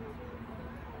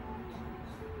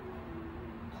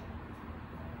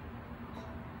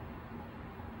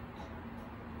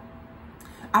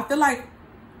 I feel like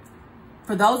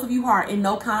for those of you who are in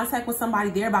no contact with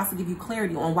somebody, they're about to give you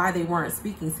clarity on why they weren't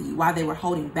speaking to you, why they were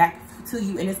holding back to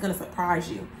you, and it's going to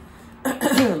surprise you.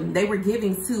 They were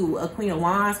giving to a Queen of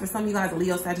Wands. For some of you guys, a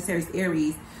Leo, Sagittarius,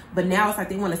 Aries. But now it's like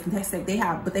they want to contest that they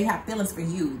have feelings for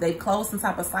you. They closed some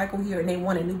type of cycle here and they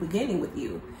want a new beginning with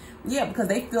you. Yeah, because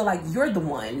they feel like you're the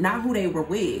one, not who they were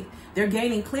with. They're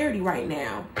gaining clarity right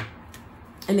now.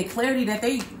 And the clarity that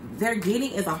they're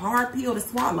getting is a hard pill to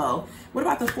swallow. What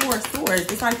about the Four of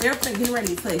Swords? It's like they're getting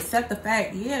ready to accept the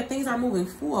fact, yeah, things are moving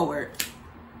forward.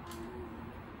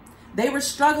 They were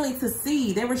struggling to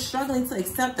see. They were struggling to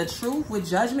accept the truth with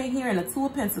Judgment here and the Two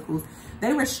of Pentacles.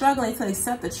 They were struggling to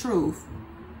accept the truth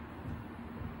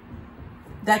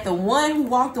that the one who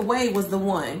walked away was the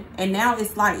one. And now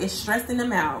it's like it's stressing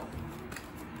them out.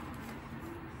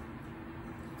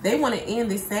 They want to end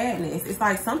this sadness. It's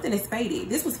like something is fated.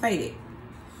 This was fated.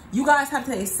 You guys have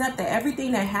to accept that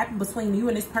everything that happened between you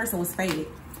and this person was fated.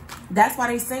 That's why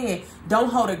they're saying, don't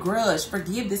hold a grudge.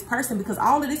 Forgive this person because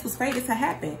all of this was fated to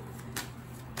happen.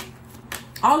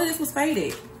 All of this was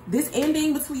fated. This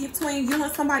ending between you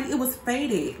and somebody, it was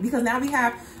fated. Because now we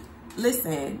have,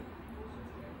 listen,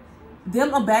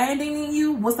 them abandoning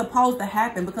you was supposed to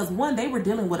happen because one, they were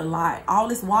dealing with a lot. All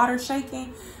this water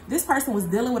shaking, this person was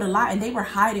dealing with a lot and they were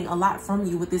hiding a lot from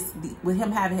you with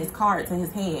him having his cards in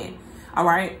his hand. All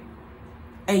right.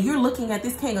 And you're looking at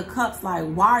this King of Cups like,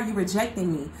 why are you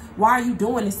rejecting me? Why are you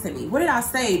doing this to me? What did I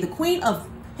say? The Queen of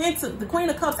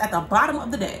Cups at the bottom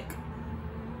of the deck.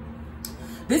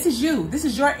 This is you. This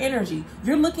is your energy.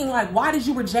 You're looking like, why did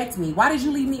you reject me? Why did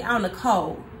you leave me out in the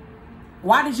cold?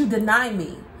 Why did you deny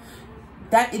me?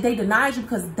 That they denied you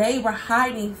because they were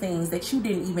hiding things that you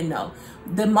didn't even know.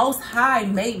 The Most High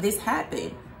made this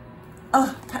happen.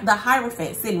 The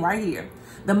Hierophant sitting right here.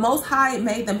 The Most High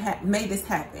made this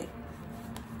happen.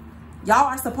 Y'all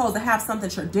are supposed to have something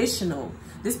traditional.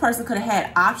 This person could have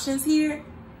had options here,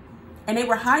 and they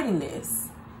were hiding this.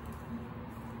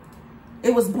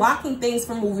 It was blocking things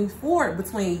from moving forward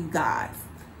between you guys.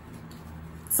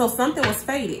 So something was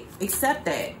fated. Accept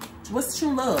that. What's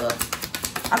true love?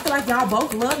 I feel like y'all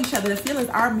both love each other. The feelings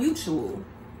are mutual.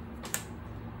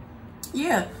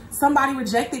 Yeah, somebody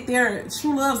rejected their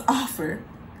true love's offer.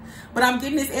 But I'm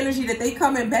getting this energy that they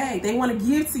coming back. They want to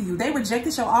give to you. They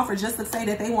rejected your offer just to say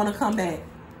that they want to come back.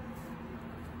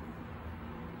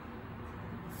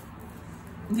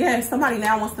 Yeah, somebody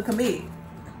now wants to commit.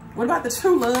 What about the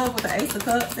true love with the Ace of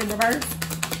Cups in reverse?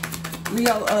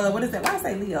 Leo, what is that? Why did I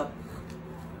say Leo?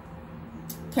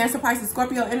 Cancer, Pisces,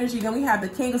 Scorpio energy. Then we have the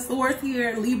King of Swords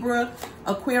here, Libra,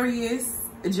 Aquarius,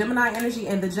 Gemini energy,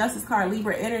 and the Justice card,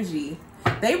 Libra energy.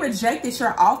 They rejected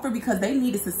your offer because they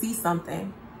needed to see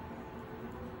something.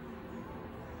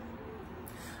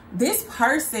 This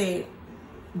person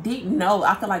didn't know,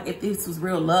 I feel like, if this was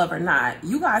real love or not.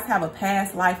 You guys have a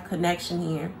past life connection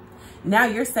here. Now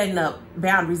you're setting up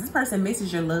boundaries. This person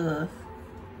misses your love.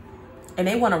 And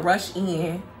they want to rush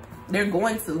in. They're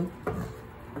going to.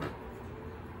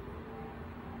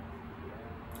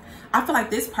 I feel like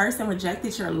this person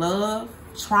rejected your love,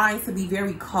 trying to be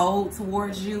very cold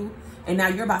towards you. And now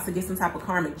you're about to get some type of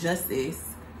karmic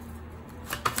justice.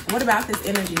 What about this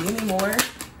energy? Give me more.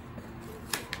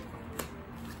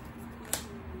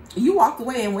 You walked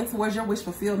away and went towards your wish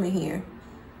fulfillment here.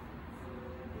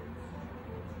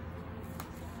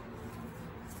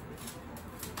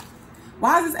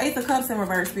 Why is this Ace of Cups in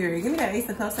reverse, Spirit? Give me that Ace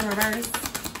of Cups in reverse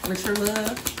with true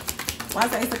love. Why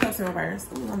is the Ace of Cups in reverse?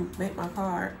 Ooh, I'm gonna make my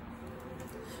card.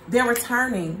 They're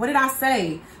returning. What did I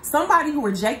say? Somebody who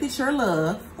rejected your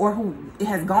love or who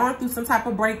has gone through some type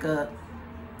of breakup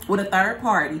with a third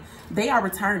party, they are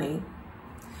returning.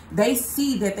 They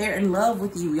see that they're in love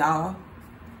with you, y'all.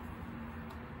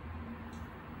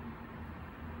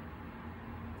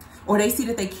 Or they see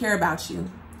that they care about you.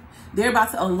 They're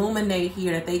about to illuminate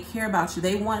here that they care about you.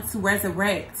 They want to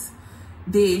resurrect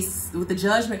this with the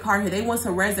Judgment card here. They want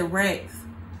to resurrect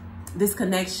this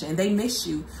connection. They miss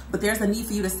you, but there's a need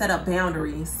for you to set up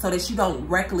boundaries so that you don't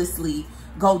recklessly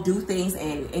go do things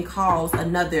and cause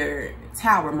another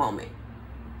tower moment.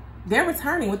 They're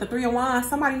returning with the Three of Wands.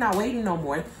 Somebody not waiting no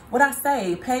more. What I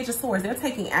say, Page of Swords, they're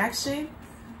taking action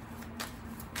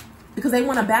because they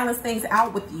want to balance things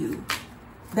out with you.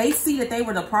 They see that they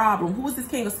were the problem. Who is this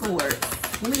King of Swords?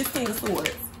 Give me this King of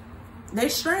Swords. They're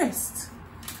stressed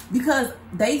because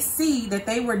they see that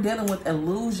they were dealing with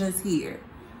illusions here.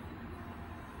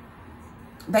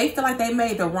 They feel like they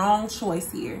made the wrong choice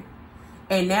here.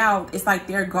 And now it's like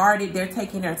they're guarded. They're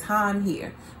taking their time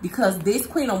here. Because this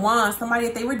Queen of Wands, somebody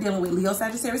that they were dealing with, Leo,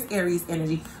 Sagittarius, Aries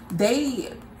energy,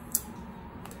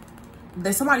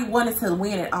 somebody wanted to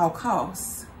win at all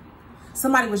costs.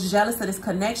 Somebody was jealous of this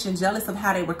connection, jealous of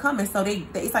how they were coming. So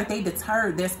it's like they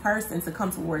deterred this person to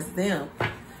come towards them.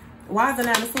 Why is the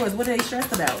Nine of Swords? What are they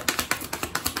stressed about?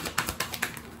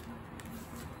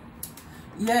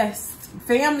 Yes,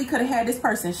 family could have had this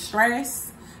person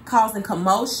stressed, causing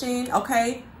commotion,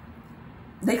 okay?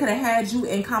 They could have had you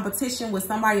in competition with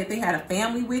somebody that they had a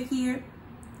family with here.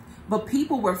 But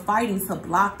people were fighting to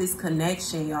block this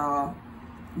connection, y'all.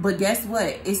 But guess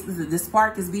what? The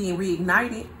spark is being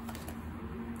reignited.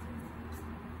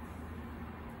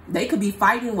 They could be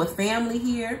fighting with family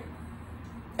here.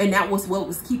 And that was what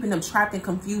was keeping them trapped in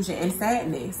confusion and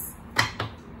sadness.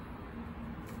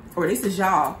 Or this is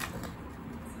y'all.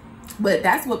 But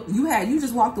that's what you had. You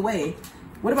just walked away.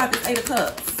 What about this Eight of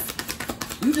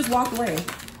Cups? You just walked away.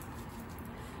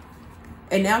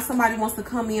 And now somebody wants to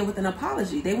come in with an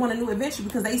apology. They want a new adventure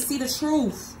because they see the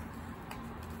truth.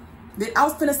 I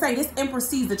was finna say, this Empress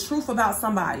sees the truth about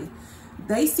somebody.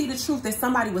 They see the truth that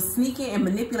somebody was sneaking and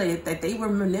manipulated, that they were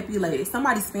manipulated.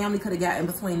 Somebody's family could have got in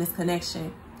between this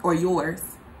connection or yours.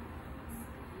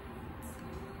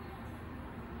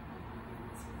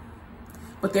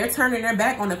 But they're turning their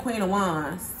back on the Queen of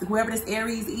Wands. Whoever this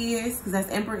Aries is, because that's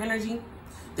Emperor energy,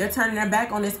 they're turning their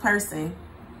back on this person.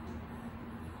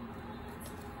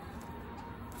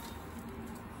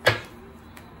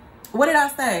 What did I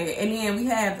say? And then we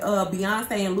have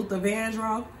Beyonce and Luther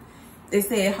Vandross.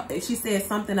 She said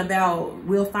something about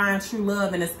we'll find true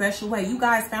love in a special way. You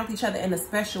guys found each other in a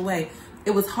special way.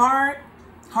 It was hard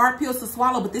pills to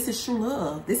swallow, but this is true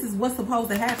love. This is what's supposed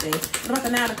to happen. What about the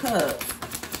Nine of Cups?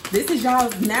 This is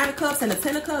y'all's Nine of Cups and the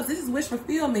Ten of Cups. This is wish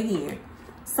fulfillment here.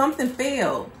 Something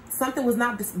failed. Something was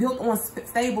not built on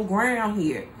stable ground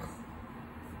here.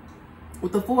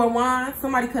 With the Four of Wands,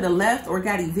 somebody could have left or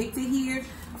got evicted here.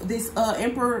 This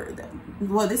Emperor,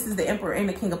 well, this is the Emperor and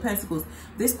the King of Pentacles.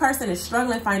 This person is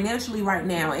struggling financially right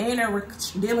now, and they're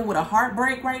dealing with a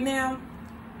heartbreak right now.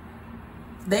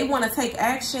 They want to take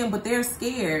action, but they're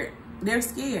scared. They're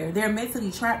scared. They're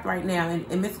mentally trapped right now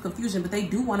in mental confusion, but they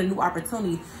do want a new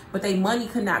opportunity, but their money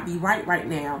could not be right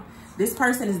now. This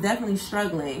person is definitely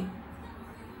struggling.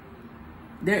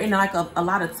 They're in like a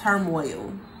lot of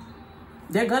turmoil.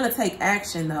 They're going to take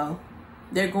action though.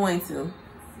 They're going to.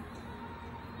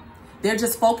 They're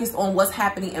just focused on what's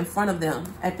happening in front of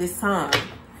them at this time.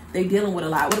 They're dealing with a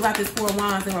lot. What about this Four of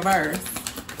Wands in reverse?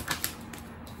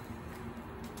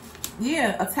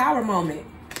 Yeah, a Tower moment.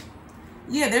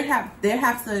 Yeah, they're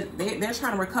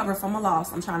trying to recover from a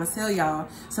loss. I'm trying to tell y'all,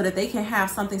 so that they can have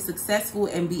something successful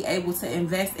and be able to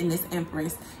invest in this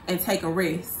Empress and take a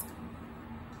risk.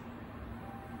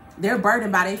 They're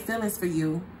burdened by their feelings for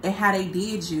you and how they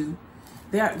did you.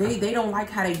 They don't like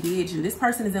how they did you. This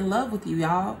person is in love with you,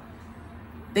 y'all.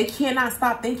 They cannot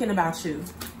stop thinking about you.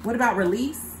 What about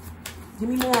release? Give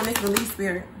me more on this release,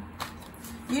 Spirit.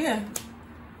 Yeah.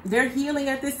 They're healing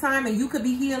at this time, and you could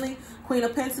be healing. Queen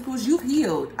of Pentacles, you've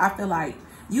healed. I feel like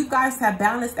you guys have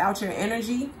balanced out your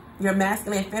energy, your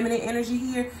masculine and feminine energy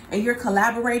here, and you're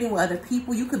collaborating with other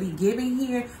people. You could be giving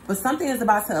here, but something is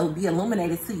about to be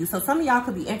illuminated to you. So some of y'all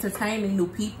could be entertaining new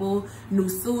people, new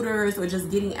suitors, or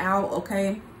just getting out,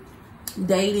 okay?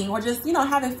 Dating, or just, you know,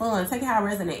 having fun. Take it how it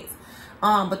resonates.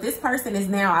 But this person is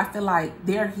now, I feel like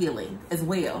they're healing as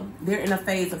well. They're in a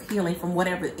phase of healing from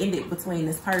whatever ended between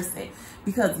this person,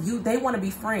 because they want to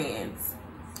be friends.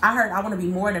 I heard I want to be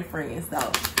more than friends though.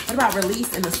 What about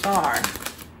release in the Star?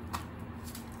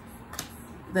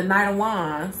 The Knight of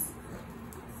Wands.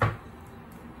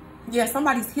 Yeah,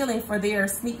 somebody's healing from their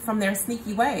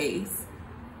sneaky ways,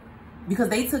 because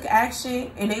they took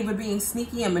action and they were being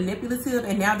sneaky and manipulative,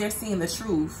 and now they're seeing the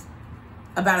truth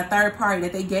about a third party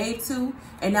that they gave to,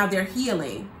 and now they're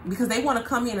healing because they want to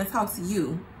come in and talk to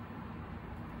you.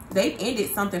 They've ended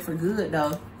something for good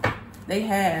though. They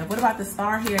have. What about the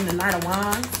Star here in the Knight of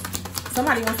Wands?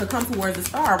 Somebody wants to come towards the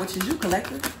Star, which is you,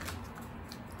 collective.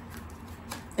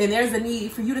 And there's a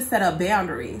need for you to set up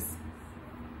boundaries.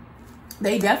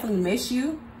 They definitely miss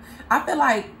you. I feel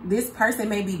like this person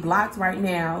may be blocked right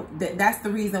now. That's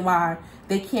the reason why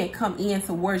they can't come in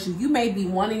towards you. You may be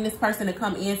wanting this person to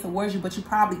come in towards you, but you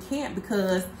probably can't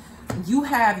because you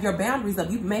have your boundaries up.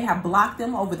 You may have blocked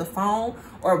them over the phone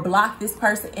or blocked this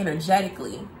person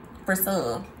energetically for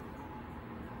some.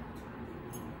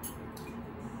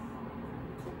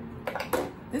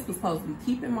 This was supposed to be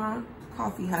keeping my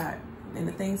coffee hot and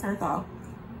the thing turned off.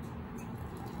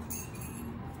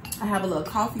 I have a little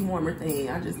coffee warmer thing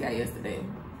I just got yesterday.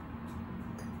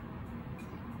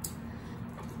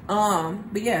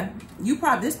 But yeah,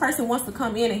 this person wants to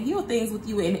come in and heal things with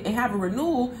you and have a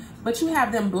renewal, but you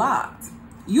have them blocked.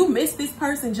 You miss this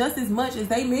person just as much as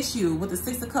they miss you with the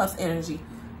Six of Cups energy.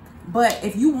 But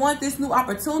if you want this new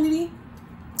opportunity,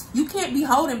 you can't be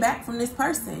holding back from this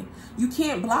person. You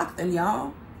can't block them,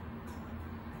 y'all.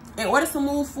 In order to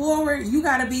move forward, you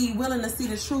got to be willing to see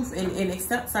the truth and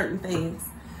accept certain things.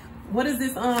 What is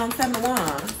this Seven of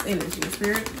Wands energy,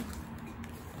 Spirit?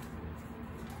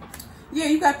 Yeah,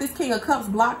 you got this King of Cups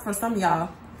blocked for some of y'all.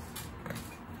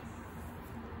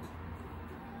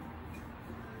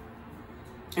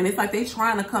 And it's like they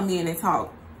trying to come in and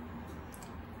talk.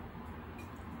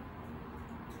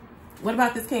 What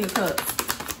about this King of Cups?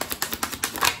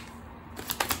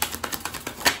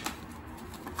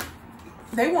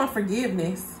 They want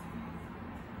forgiveness.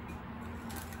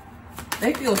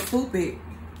 They feel stupid.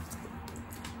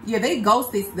 Yeah, they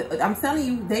ghosted. I'm telling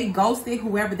you, they ghosted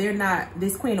whoever they're not.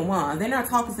 This Queen of Wands. They're not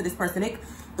talking to this person.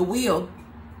 The wheel.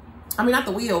 I mean, not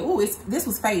the wheel. Ooh, this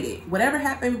was fated. Whatever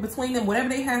happened between them, whatever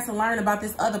they had to learn about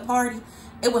this other party,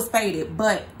 it was fated.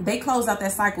 But they closed out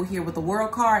that cycle here with the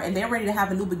World card, and they're ready to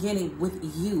have a new beginning with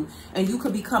you. And you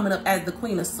could be coming up as the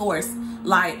Queen of Swords.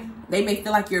 Like, they may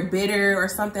feel like you're bitter or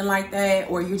something like that,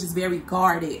 or you're just very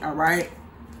guarded, all right?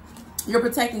 You're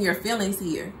protecting your feelings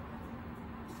here,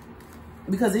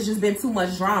 because it's just been too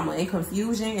much drama and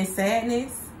confusion and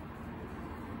sadness.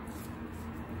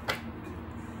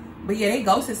 But yeah, they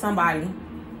ghosted somebody.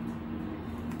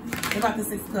 What about the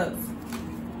Six of Cups?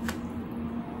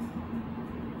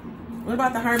 What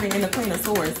about the Hermit and the Queen of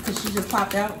Swords? Because she just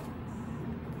popped out.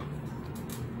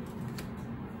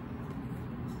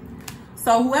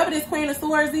 So whoever this Queen of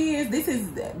Swords is,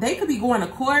 they could be going to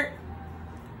court,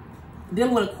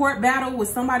 dealing with a court battle with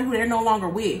somebody who they're no longer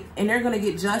with, and they're going to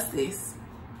get justice.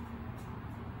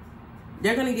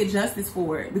 They're going to get justice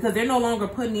for it because they're no longer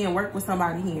putting in work with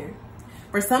somebody here.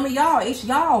 For some of y'all, it's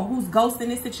y'all who's ghosting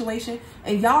this situation,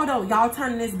 and y'all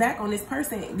turning this back on this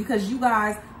person because you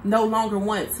guys no longer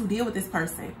want to deal with this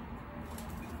person.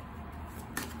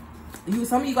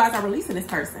 Some of you guys are releasing this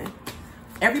person.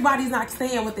 Everybody's not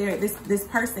staying with this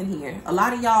person here. A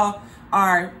lot of y'all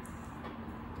are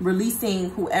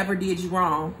releasing whoever did you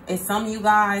wrong. And some of you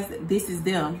guys, this is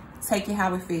them. Take it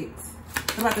how it fits.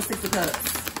 What about the Six of Cups?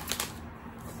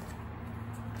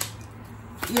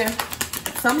 Yeah.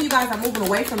 Some of you guys are moving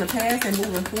away from the past and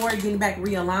moving forward, getting back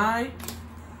realigned.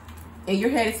 And you're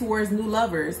headed towards new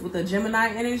lovers with the Gemini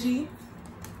energy.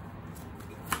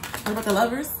 What about the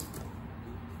Lovers?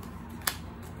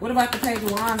 What about the Page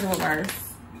of Wands in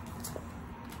reverse?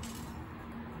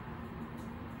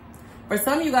 For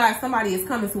some of you guys, somebody is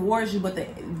coming towards you, but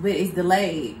it's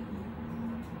delayed.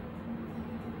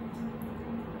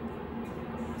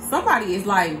 Somebody is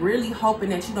like really hoping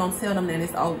that you don't tell them that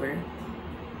it's over.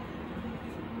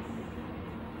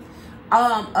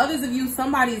 Others of you,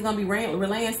 somebody is going to be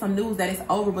relaying some news that it's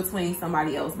over between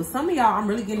somebody else. But some of y'all, I'm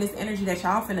really getting this energy that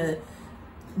y'all finna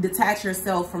detach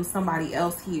yourself from somebody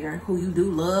else here who you do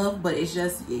love, but it's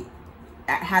just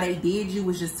how they did you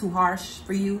was just too harsh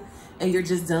for you and you're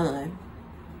just done.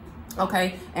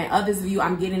 Okay, and others of you,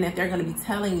 I'm getting that they're going to be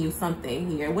telling you something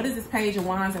here. What is this Page of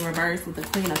Wands in reverse with the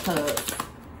Queen of Cups?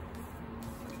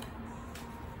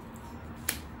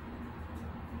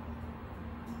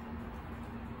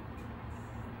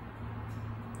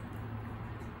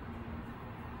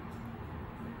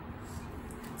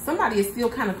 Somebody is still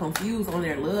kind of confused on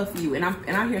their love for you, and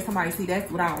I'm hearing somebody see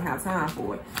that's what I don't have time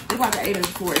for. What about the Eight of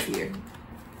Swords here?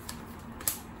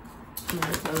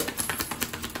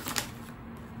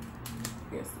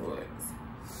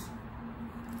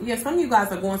 Yeah, some of you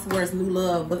guys are going towards new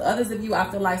love, but others of you, I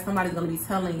feel like somebody's going to be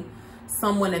telling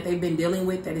someone that they've been dealing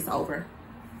with that it's over.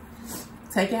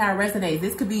 Take it how it resonates.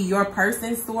 This could be your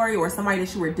person's story or somebody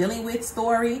that you were dealing with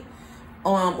story.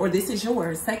 Or this is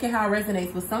yours. Take it how it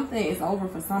resonates, but something is over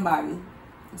for somebody.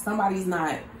 Somebody's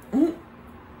not.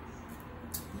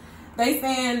 They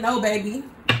saying, no, baby.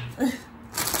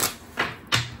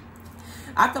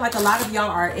 I feel like a lot of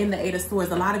y'all are in the Eight of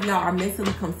Swords. A lot of y'all are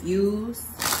mentally confused.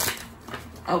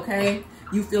 Okay?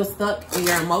 You feel stuck in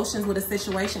your emotions with a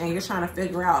situation and you're trying to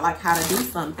figure out like how to do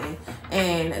something.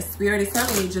 And Spirit is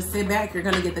telling you, just sit back. You're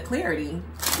going to get the clarity.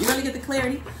 You're going to get the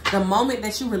clarity. The moment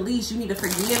that you release, you need to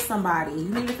forgive somebody. You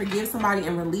need to forgive somebody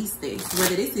and release this.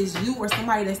 Whether this is you or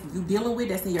somebody that's you dealing with,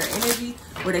 that's in your energy,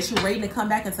 or that you're waiting to come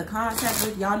back into contact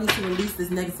with, y'all need to release this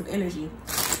negative energy.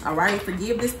 All right?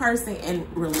 Forgive this person and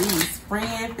release.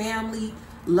 Friend, family,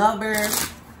 lover.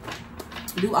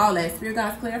 Do all that. Spirit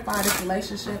guys, clarify this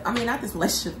relationship. I mean, not this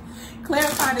relationship.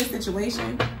 Clarify this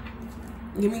situation.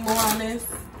 Give me more on this.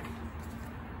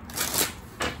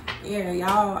 Yeah,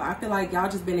 y'all, I feel like y'all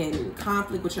just been in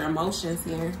conflict with your emotions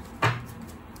here.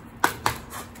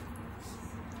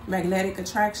 Magnetic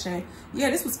attraction. Yeah,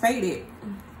 this was fated.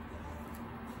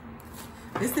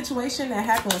 This situation that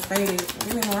happened was fated.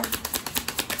 Give me more.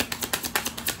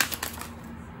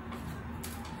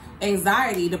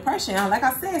 Anxiety, depression. Like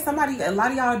I said, a lot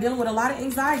of y'all are dealing with a lot of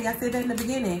anxiety. I said that in the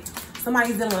beginning.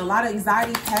 Somebody's dealing with a lot of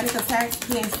anxiety, panic attacks,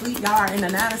 can't sleep. Y'all are in the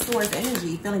Nine of Swords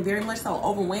energy, feeling very much so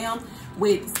overwhelmed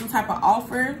with some type of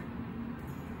offer.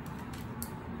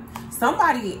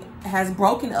 Somebody has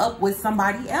broken up with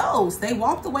somebody else. They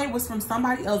walked away with from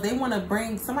somebody else. They want to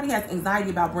bring, somebody has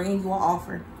anxiety about bringing you an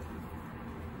offer.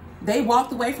 They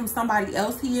walked away from somebody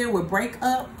else here with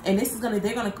breakup, and this is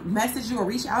they're gonna message you or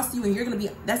reach out to you, and you're gonna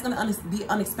be, that's gonna be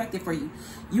unexpected for you.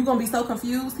 You're gonna be so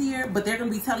confused here, but they're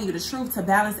gonna be telling you the truth to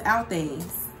balance out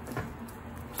things.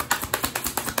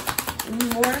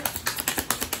 Any more?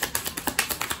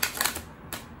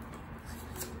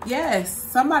 Yes,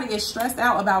 somebody is stressed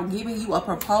out about giving you a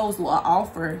proposal or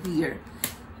offer here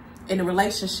in a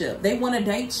relationship. They want to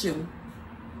date you.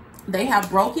 They have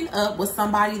broken up with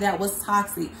somebody that was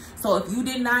toxic. So if you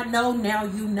did not know, now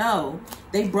you know.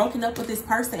 They've broken up with this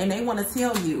person and they want to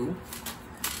tell you.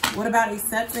 What about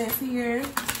acceptance here?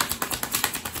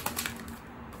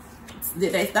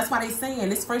 That's why they're saying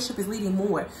this friendship is leading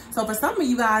more. So for some of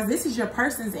you guys, this is your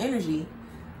person's energy.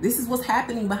 This is what's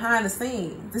happening behind the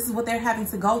scenes. This is what they're having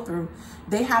to go through.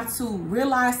 They have to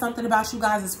realize something about you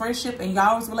guys' friendship and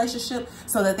y'all's relationship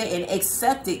so that they can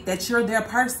accept it, that you're their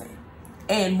person,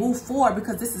 and move forward,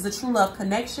 because this is a true love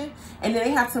connection. And then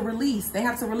they have to release. They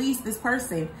have to release this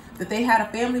person that they had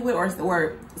a family with,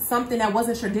 or something that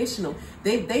wasn't traditional.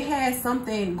 They had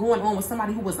something going on with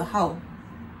somebody who was a hoe.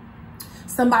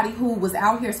 Somebody who was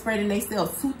out here spreading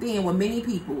themselves too thin with many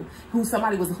people. Who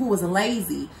was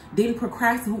lazy, didn't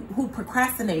procrastinate, who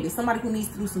procrastinated. Somebody who needs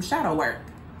to do some shadow work.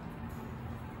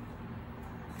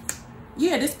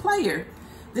 Yeah, this player.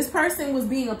 This person was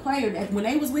being a player. When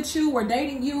they was with you or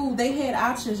dating you, they had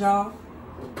options, y'all.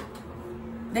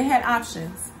 They had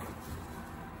options.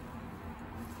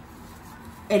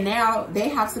 And now they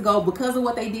have to go, because of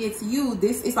what they did to you.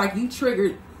 It's like you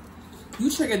triggered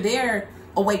their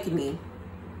awakening.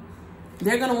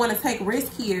 They're going to want to take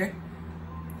risk here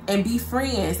and be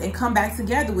friends and come back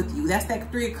together with you. That's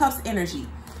that 3 of Cups energy.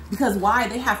 Because why?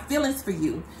 They have feelings for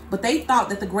you, but they thought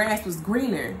that the grass was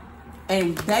greener,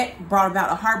 and that brought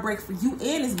about a heartbreak for you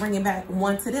and is bringing back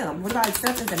one to them. What about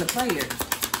acceptance and the player?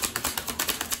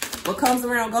 What comes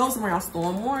around goes around.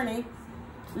 Storm warning.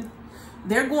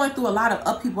 They're going through a lot of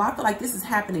upheaval. I feel like this is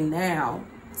happening now.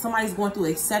 Somebody's going through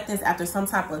acceptance after some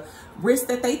type of risk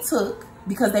that they took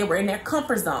because they were in their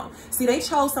comfort zone. See, they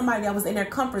chose somebody that was in their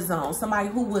comfort zone, somebody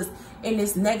who was in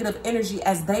this negative energy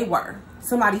as they were,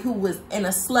 somebody who was in a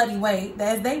slutty way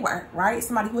as they were, right?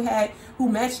 Somebody who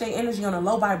matched their energy on a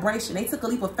low vibration. They took a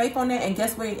leap of faith on that, and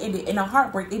guess where it ended? In a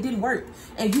heartbreak. It didn't work.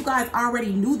 And you guys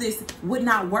already knew this would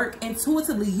not work.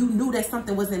 Intuitively, you knew that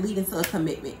something wasn't leading to a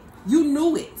commitment. You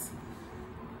knew it.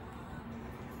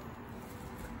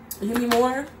 Give me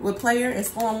more with player and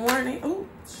storm warning. Oh,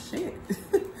 shit.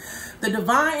 The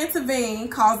divine intervene,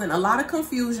 causing a lot of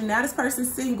confusion. Now this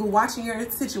person's single, watching your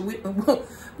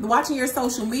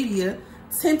social media,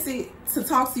 tempted to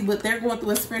talk to you, but they're going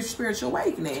through a spiritual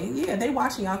awakening. Yeah, they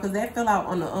watching y'all because that fell out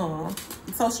on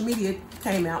the social media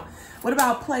came out. What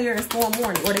about player and storm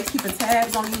warning? Or they keeping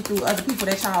tabs on you through other people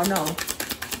that y'all know.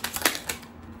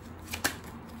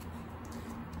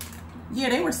 Yeah,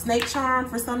 they were snake charmed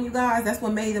for some of you guys. That's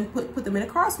what made them put them in a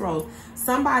crossroads.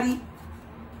 Somebody,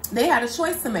 they had a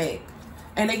choice to make,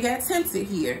 and they got tempted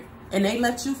here, and they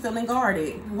left you feeling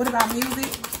guarded. What about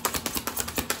music?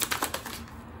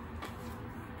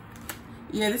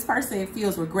 Yeah, this person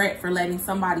feels regret for letting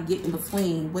somebody get in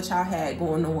between what y'all had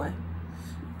going on.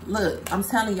 Look, I'm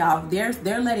telling y'all, they're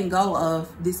letting go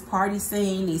of this party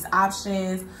scene, these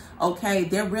options. Okay,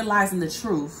 they're realizing the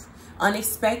truth.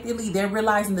 Unexpectedly, they're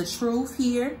realizing the truth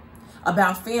here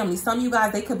about family. Some of you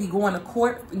guys, they could be going to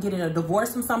court and getting a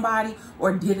divorce from somebody,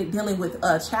 or dealing with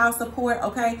child support,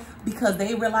 okay? Because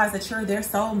they realize that you're their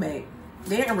soulmate.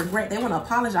 They're in regret. They want to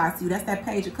apologize to you. That's that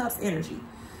Page of Cups energy.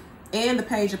 And the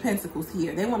Page of Pentacles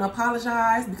here. They want to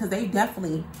apologize because they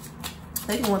going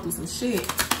through some shit.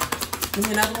 Give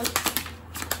me another one.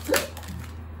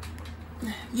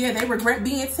 Yeah, they regret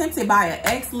being tempted by an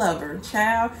ex-lover,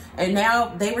 child. And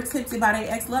now they were tempted by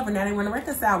their ex-lover. Now they want to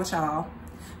reconcile with y'all.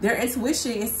 Their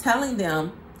intuition is telling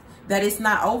them that it's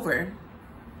not over.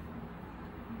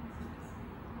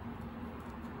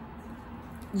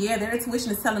 Yeah, their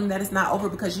intuition is telling them that it's not over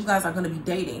because you guys are going to be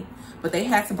dating. But they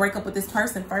had to break up with this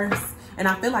person first. And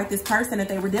I feel like this person that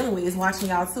they were dealing with is watching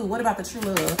y'all too. What about the true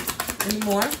love? Any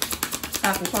more?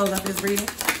 I can close out this reading.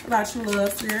 What about true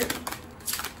love, spirit?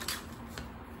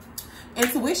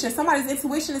 Intuition. Somebody's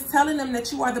intuition is telling them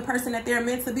that you are the person that they're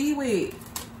meant to be with.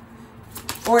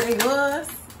 Or they was.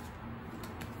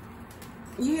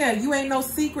 Yeah, you ain't no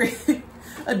secret.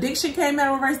 Addiction came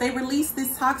out in reverse. They released this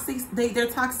their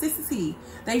toxicity.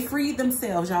 They freed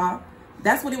themselves, y'all.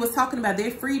 That's what it was talking about.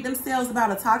 They freed themselves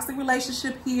about a toxic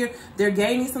relationship here. They're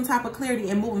gaining some type of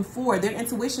clarity and moving forward. Their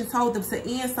intuition told them to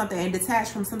end something and detach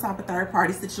from some type of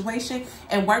third-party situation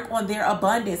and work on their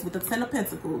abundance with the 10 of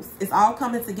Pentacles. It's all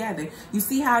coming together. You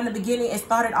see how in the beginning it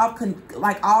started off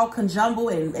like all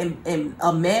conjumble and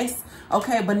a mess,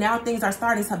 okay? But now things are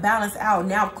starting to balance out.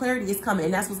 Now clarity is coming,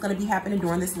 and that's what's going to be happening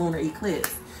during this lunar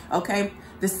eclipse, okay?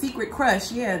 The secret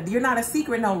crush, yeah, you're not a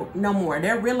secret no more.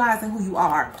 They're realizing who you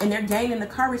are, and they're gaining the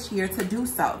courage here to do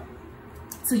so.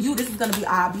 To you, this is going to be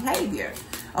odd behavior.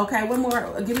 Okay, what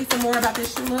more? Give me some more about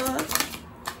this true love.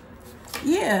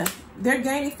 Yeah, they're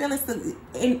gaining feelings to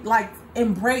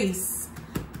embrace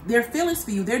their feelings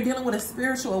for you. They're dealing with a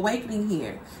spiritual awakening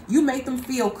here. You make them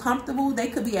feel comfortable. They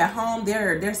could be at home.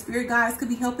 Their spirit guides could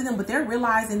be helping them, but they're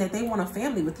realizing that they want a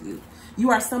family with you. You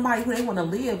are somebody who they want to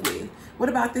live with. What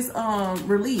about this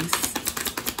release?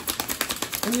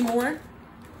 Any more?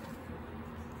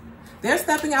 They're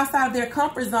stepping outside of their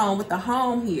comfort zone with the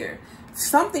home here.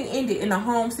 Something ended in a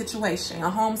home situation, a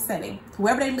home setting.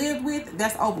 Whoever they lived with,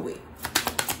 that's over with.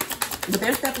 But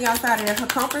they're stepping outside of their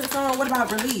comfort zone. What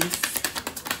about release?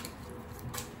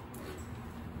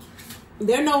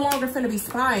 They're no longer finna be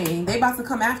spying. They about to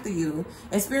come after you.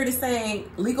 And Spirit is saying,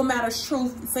 legal matters,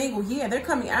 truth, single. Yeah, they're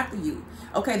coming after you.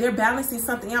 Okay, they're balancing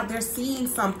something out. They're seeing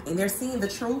something. They're seeing the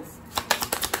truth.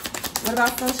 What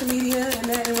about social media and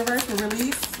that in reverse, the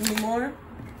release? Any more?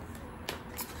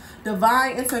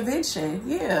 Divine intervention.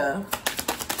 Yeah.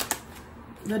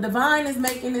 The divine is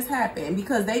making this happen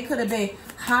because they could have been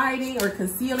hiding or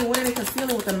concealing. What are they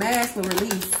concealing with the mask of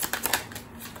release?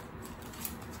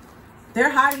 They're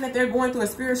hiding that they're going through a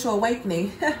spiritual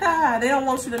awakening. They don't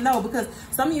want you to know because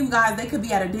some of you guys, they could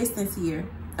be at a distance here.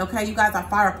 Okay, you guys are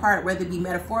far apart, whether it be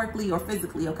metaphorically or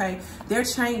physically, okay? They're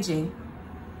changing.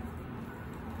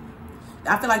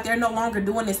 I feel like they're no longer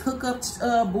doing this hookup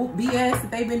BS that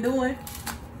they've been doing.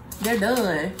 They're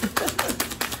done.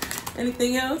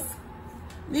 Anything else?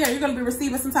 Yeah, you're going to be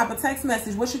receiving some type of text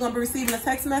message. What you're going to be receiving a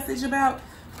text message about?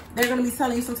 They're going to be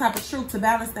telling you some type of truth to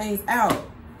balance things out.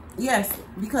 Yes,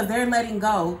 because they're letting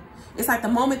go. It's like the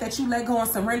moment that you let go and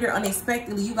surrender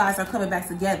unexpectedly, you guys are coming back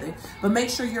together. But make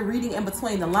sure you're reading in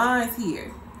between the lines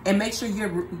here. And make sure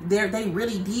they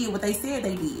really did what they said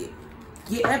they did.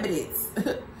 Get evidence.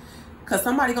 Because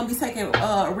somebody's going to be taking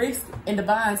a risk in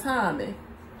divine timing.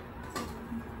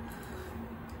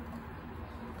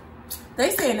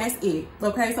 They saying that's it.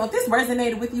 Okay, so if this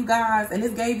resonated with you guys and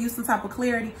this gave you some type of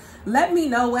clarity, let me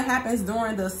know what happens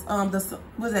during this the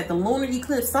lunar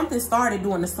eclipse. Something started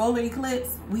during the solar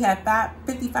eclipse. We have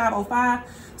 5505.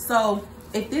 So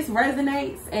if this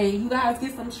resonates and you guys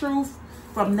get some truth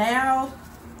from now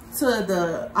to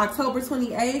the October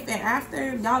 28th and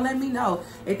after, y'all let me know.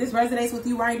 If this resonates with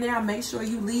you right now, make sure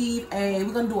you leave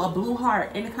we're gonna do a blue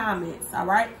heart in the comments. All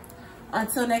right,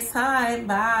 until next time,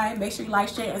 bye. Make sure you like,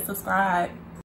 share, and subscribe.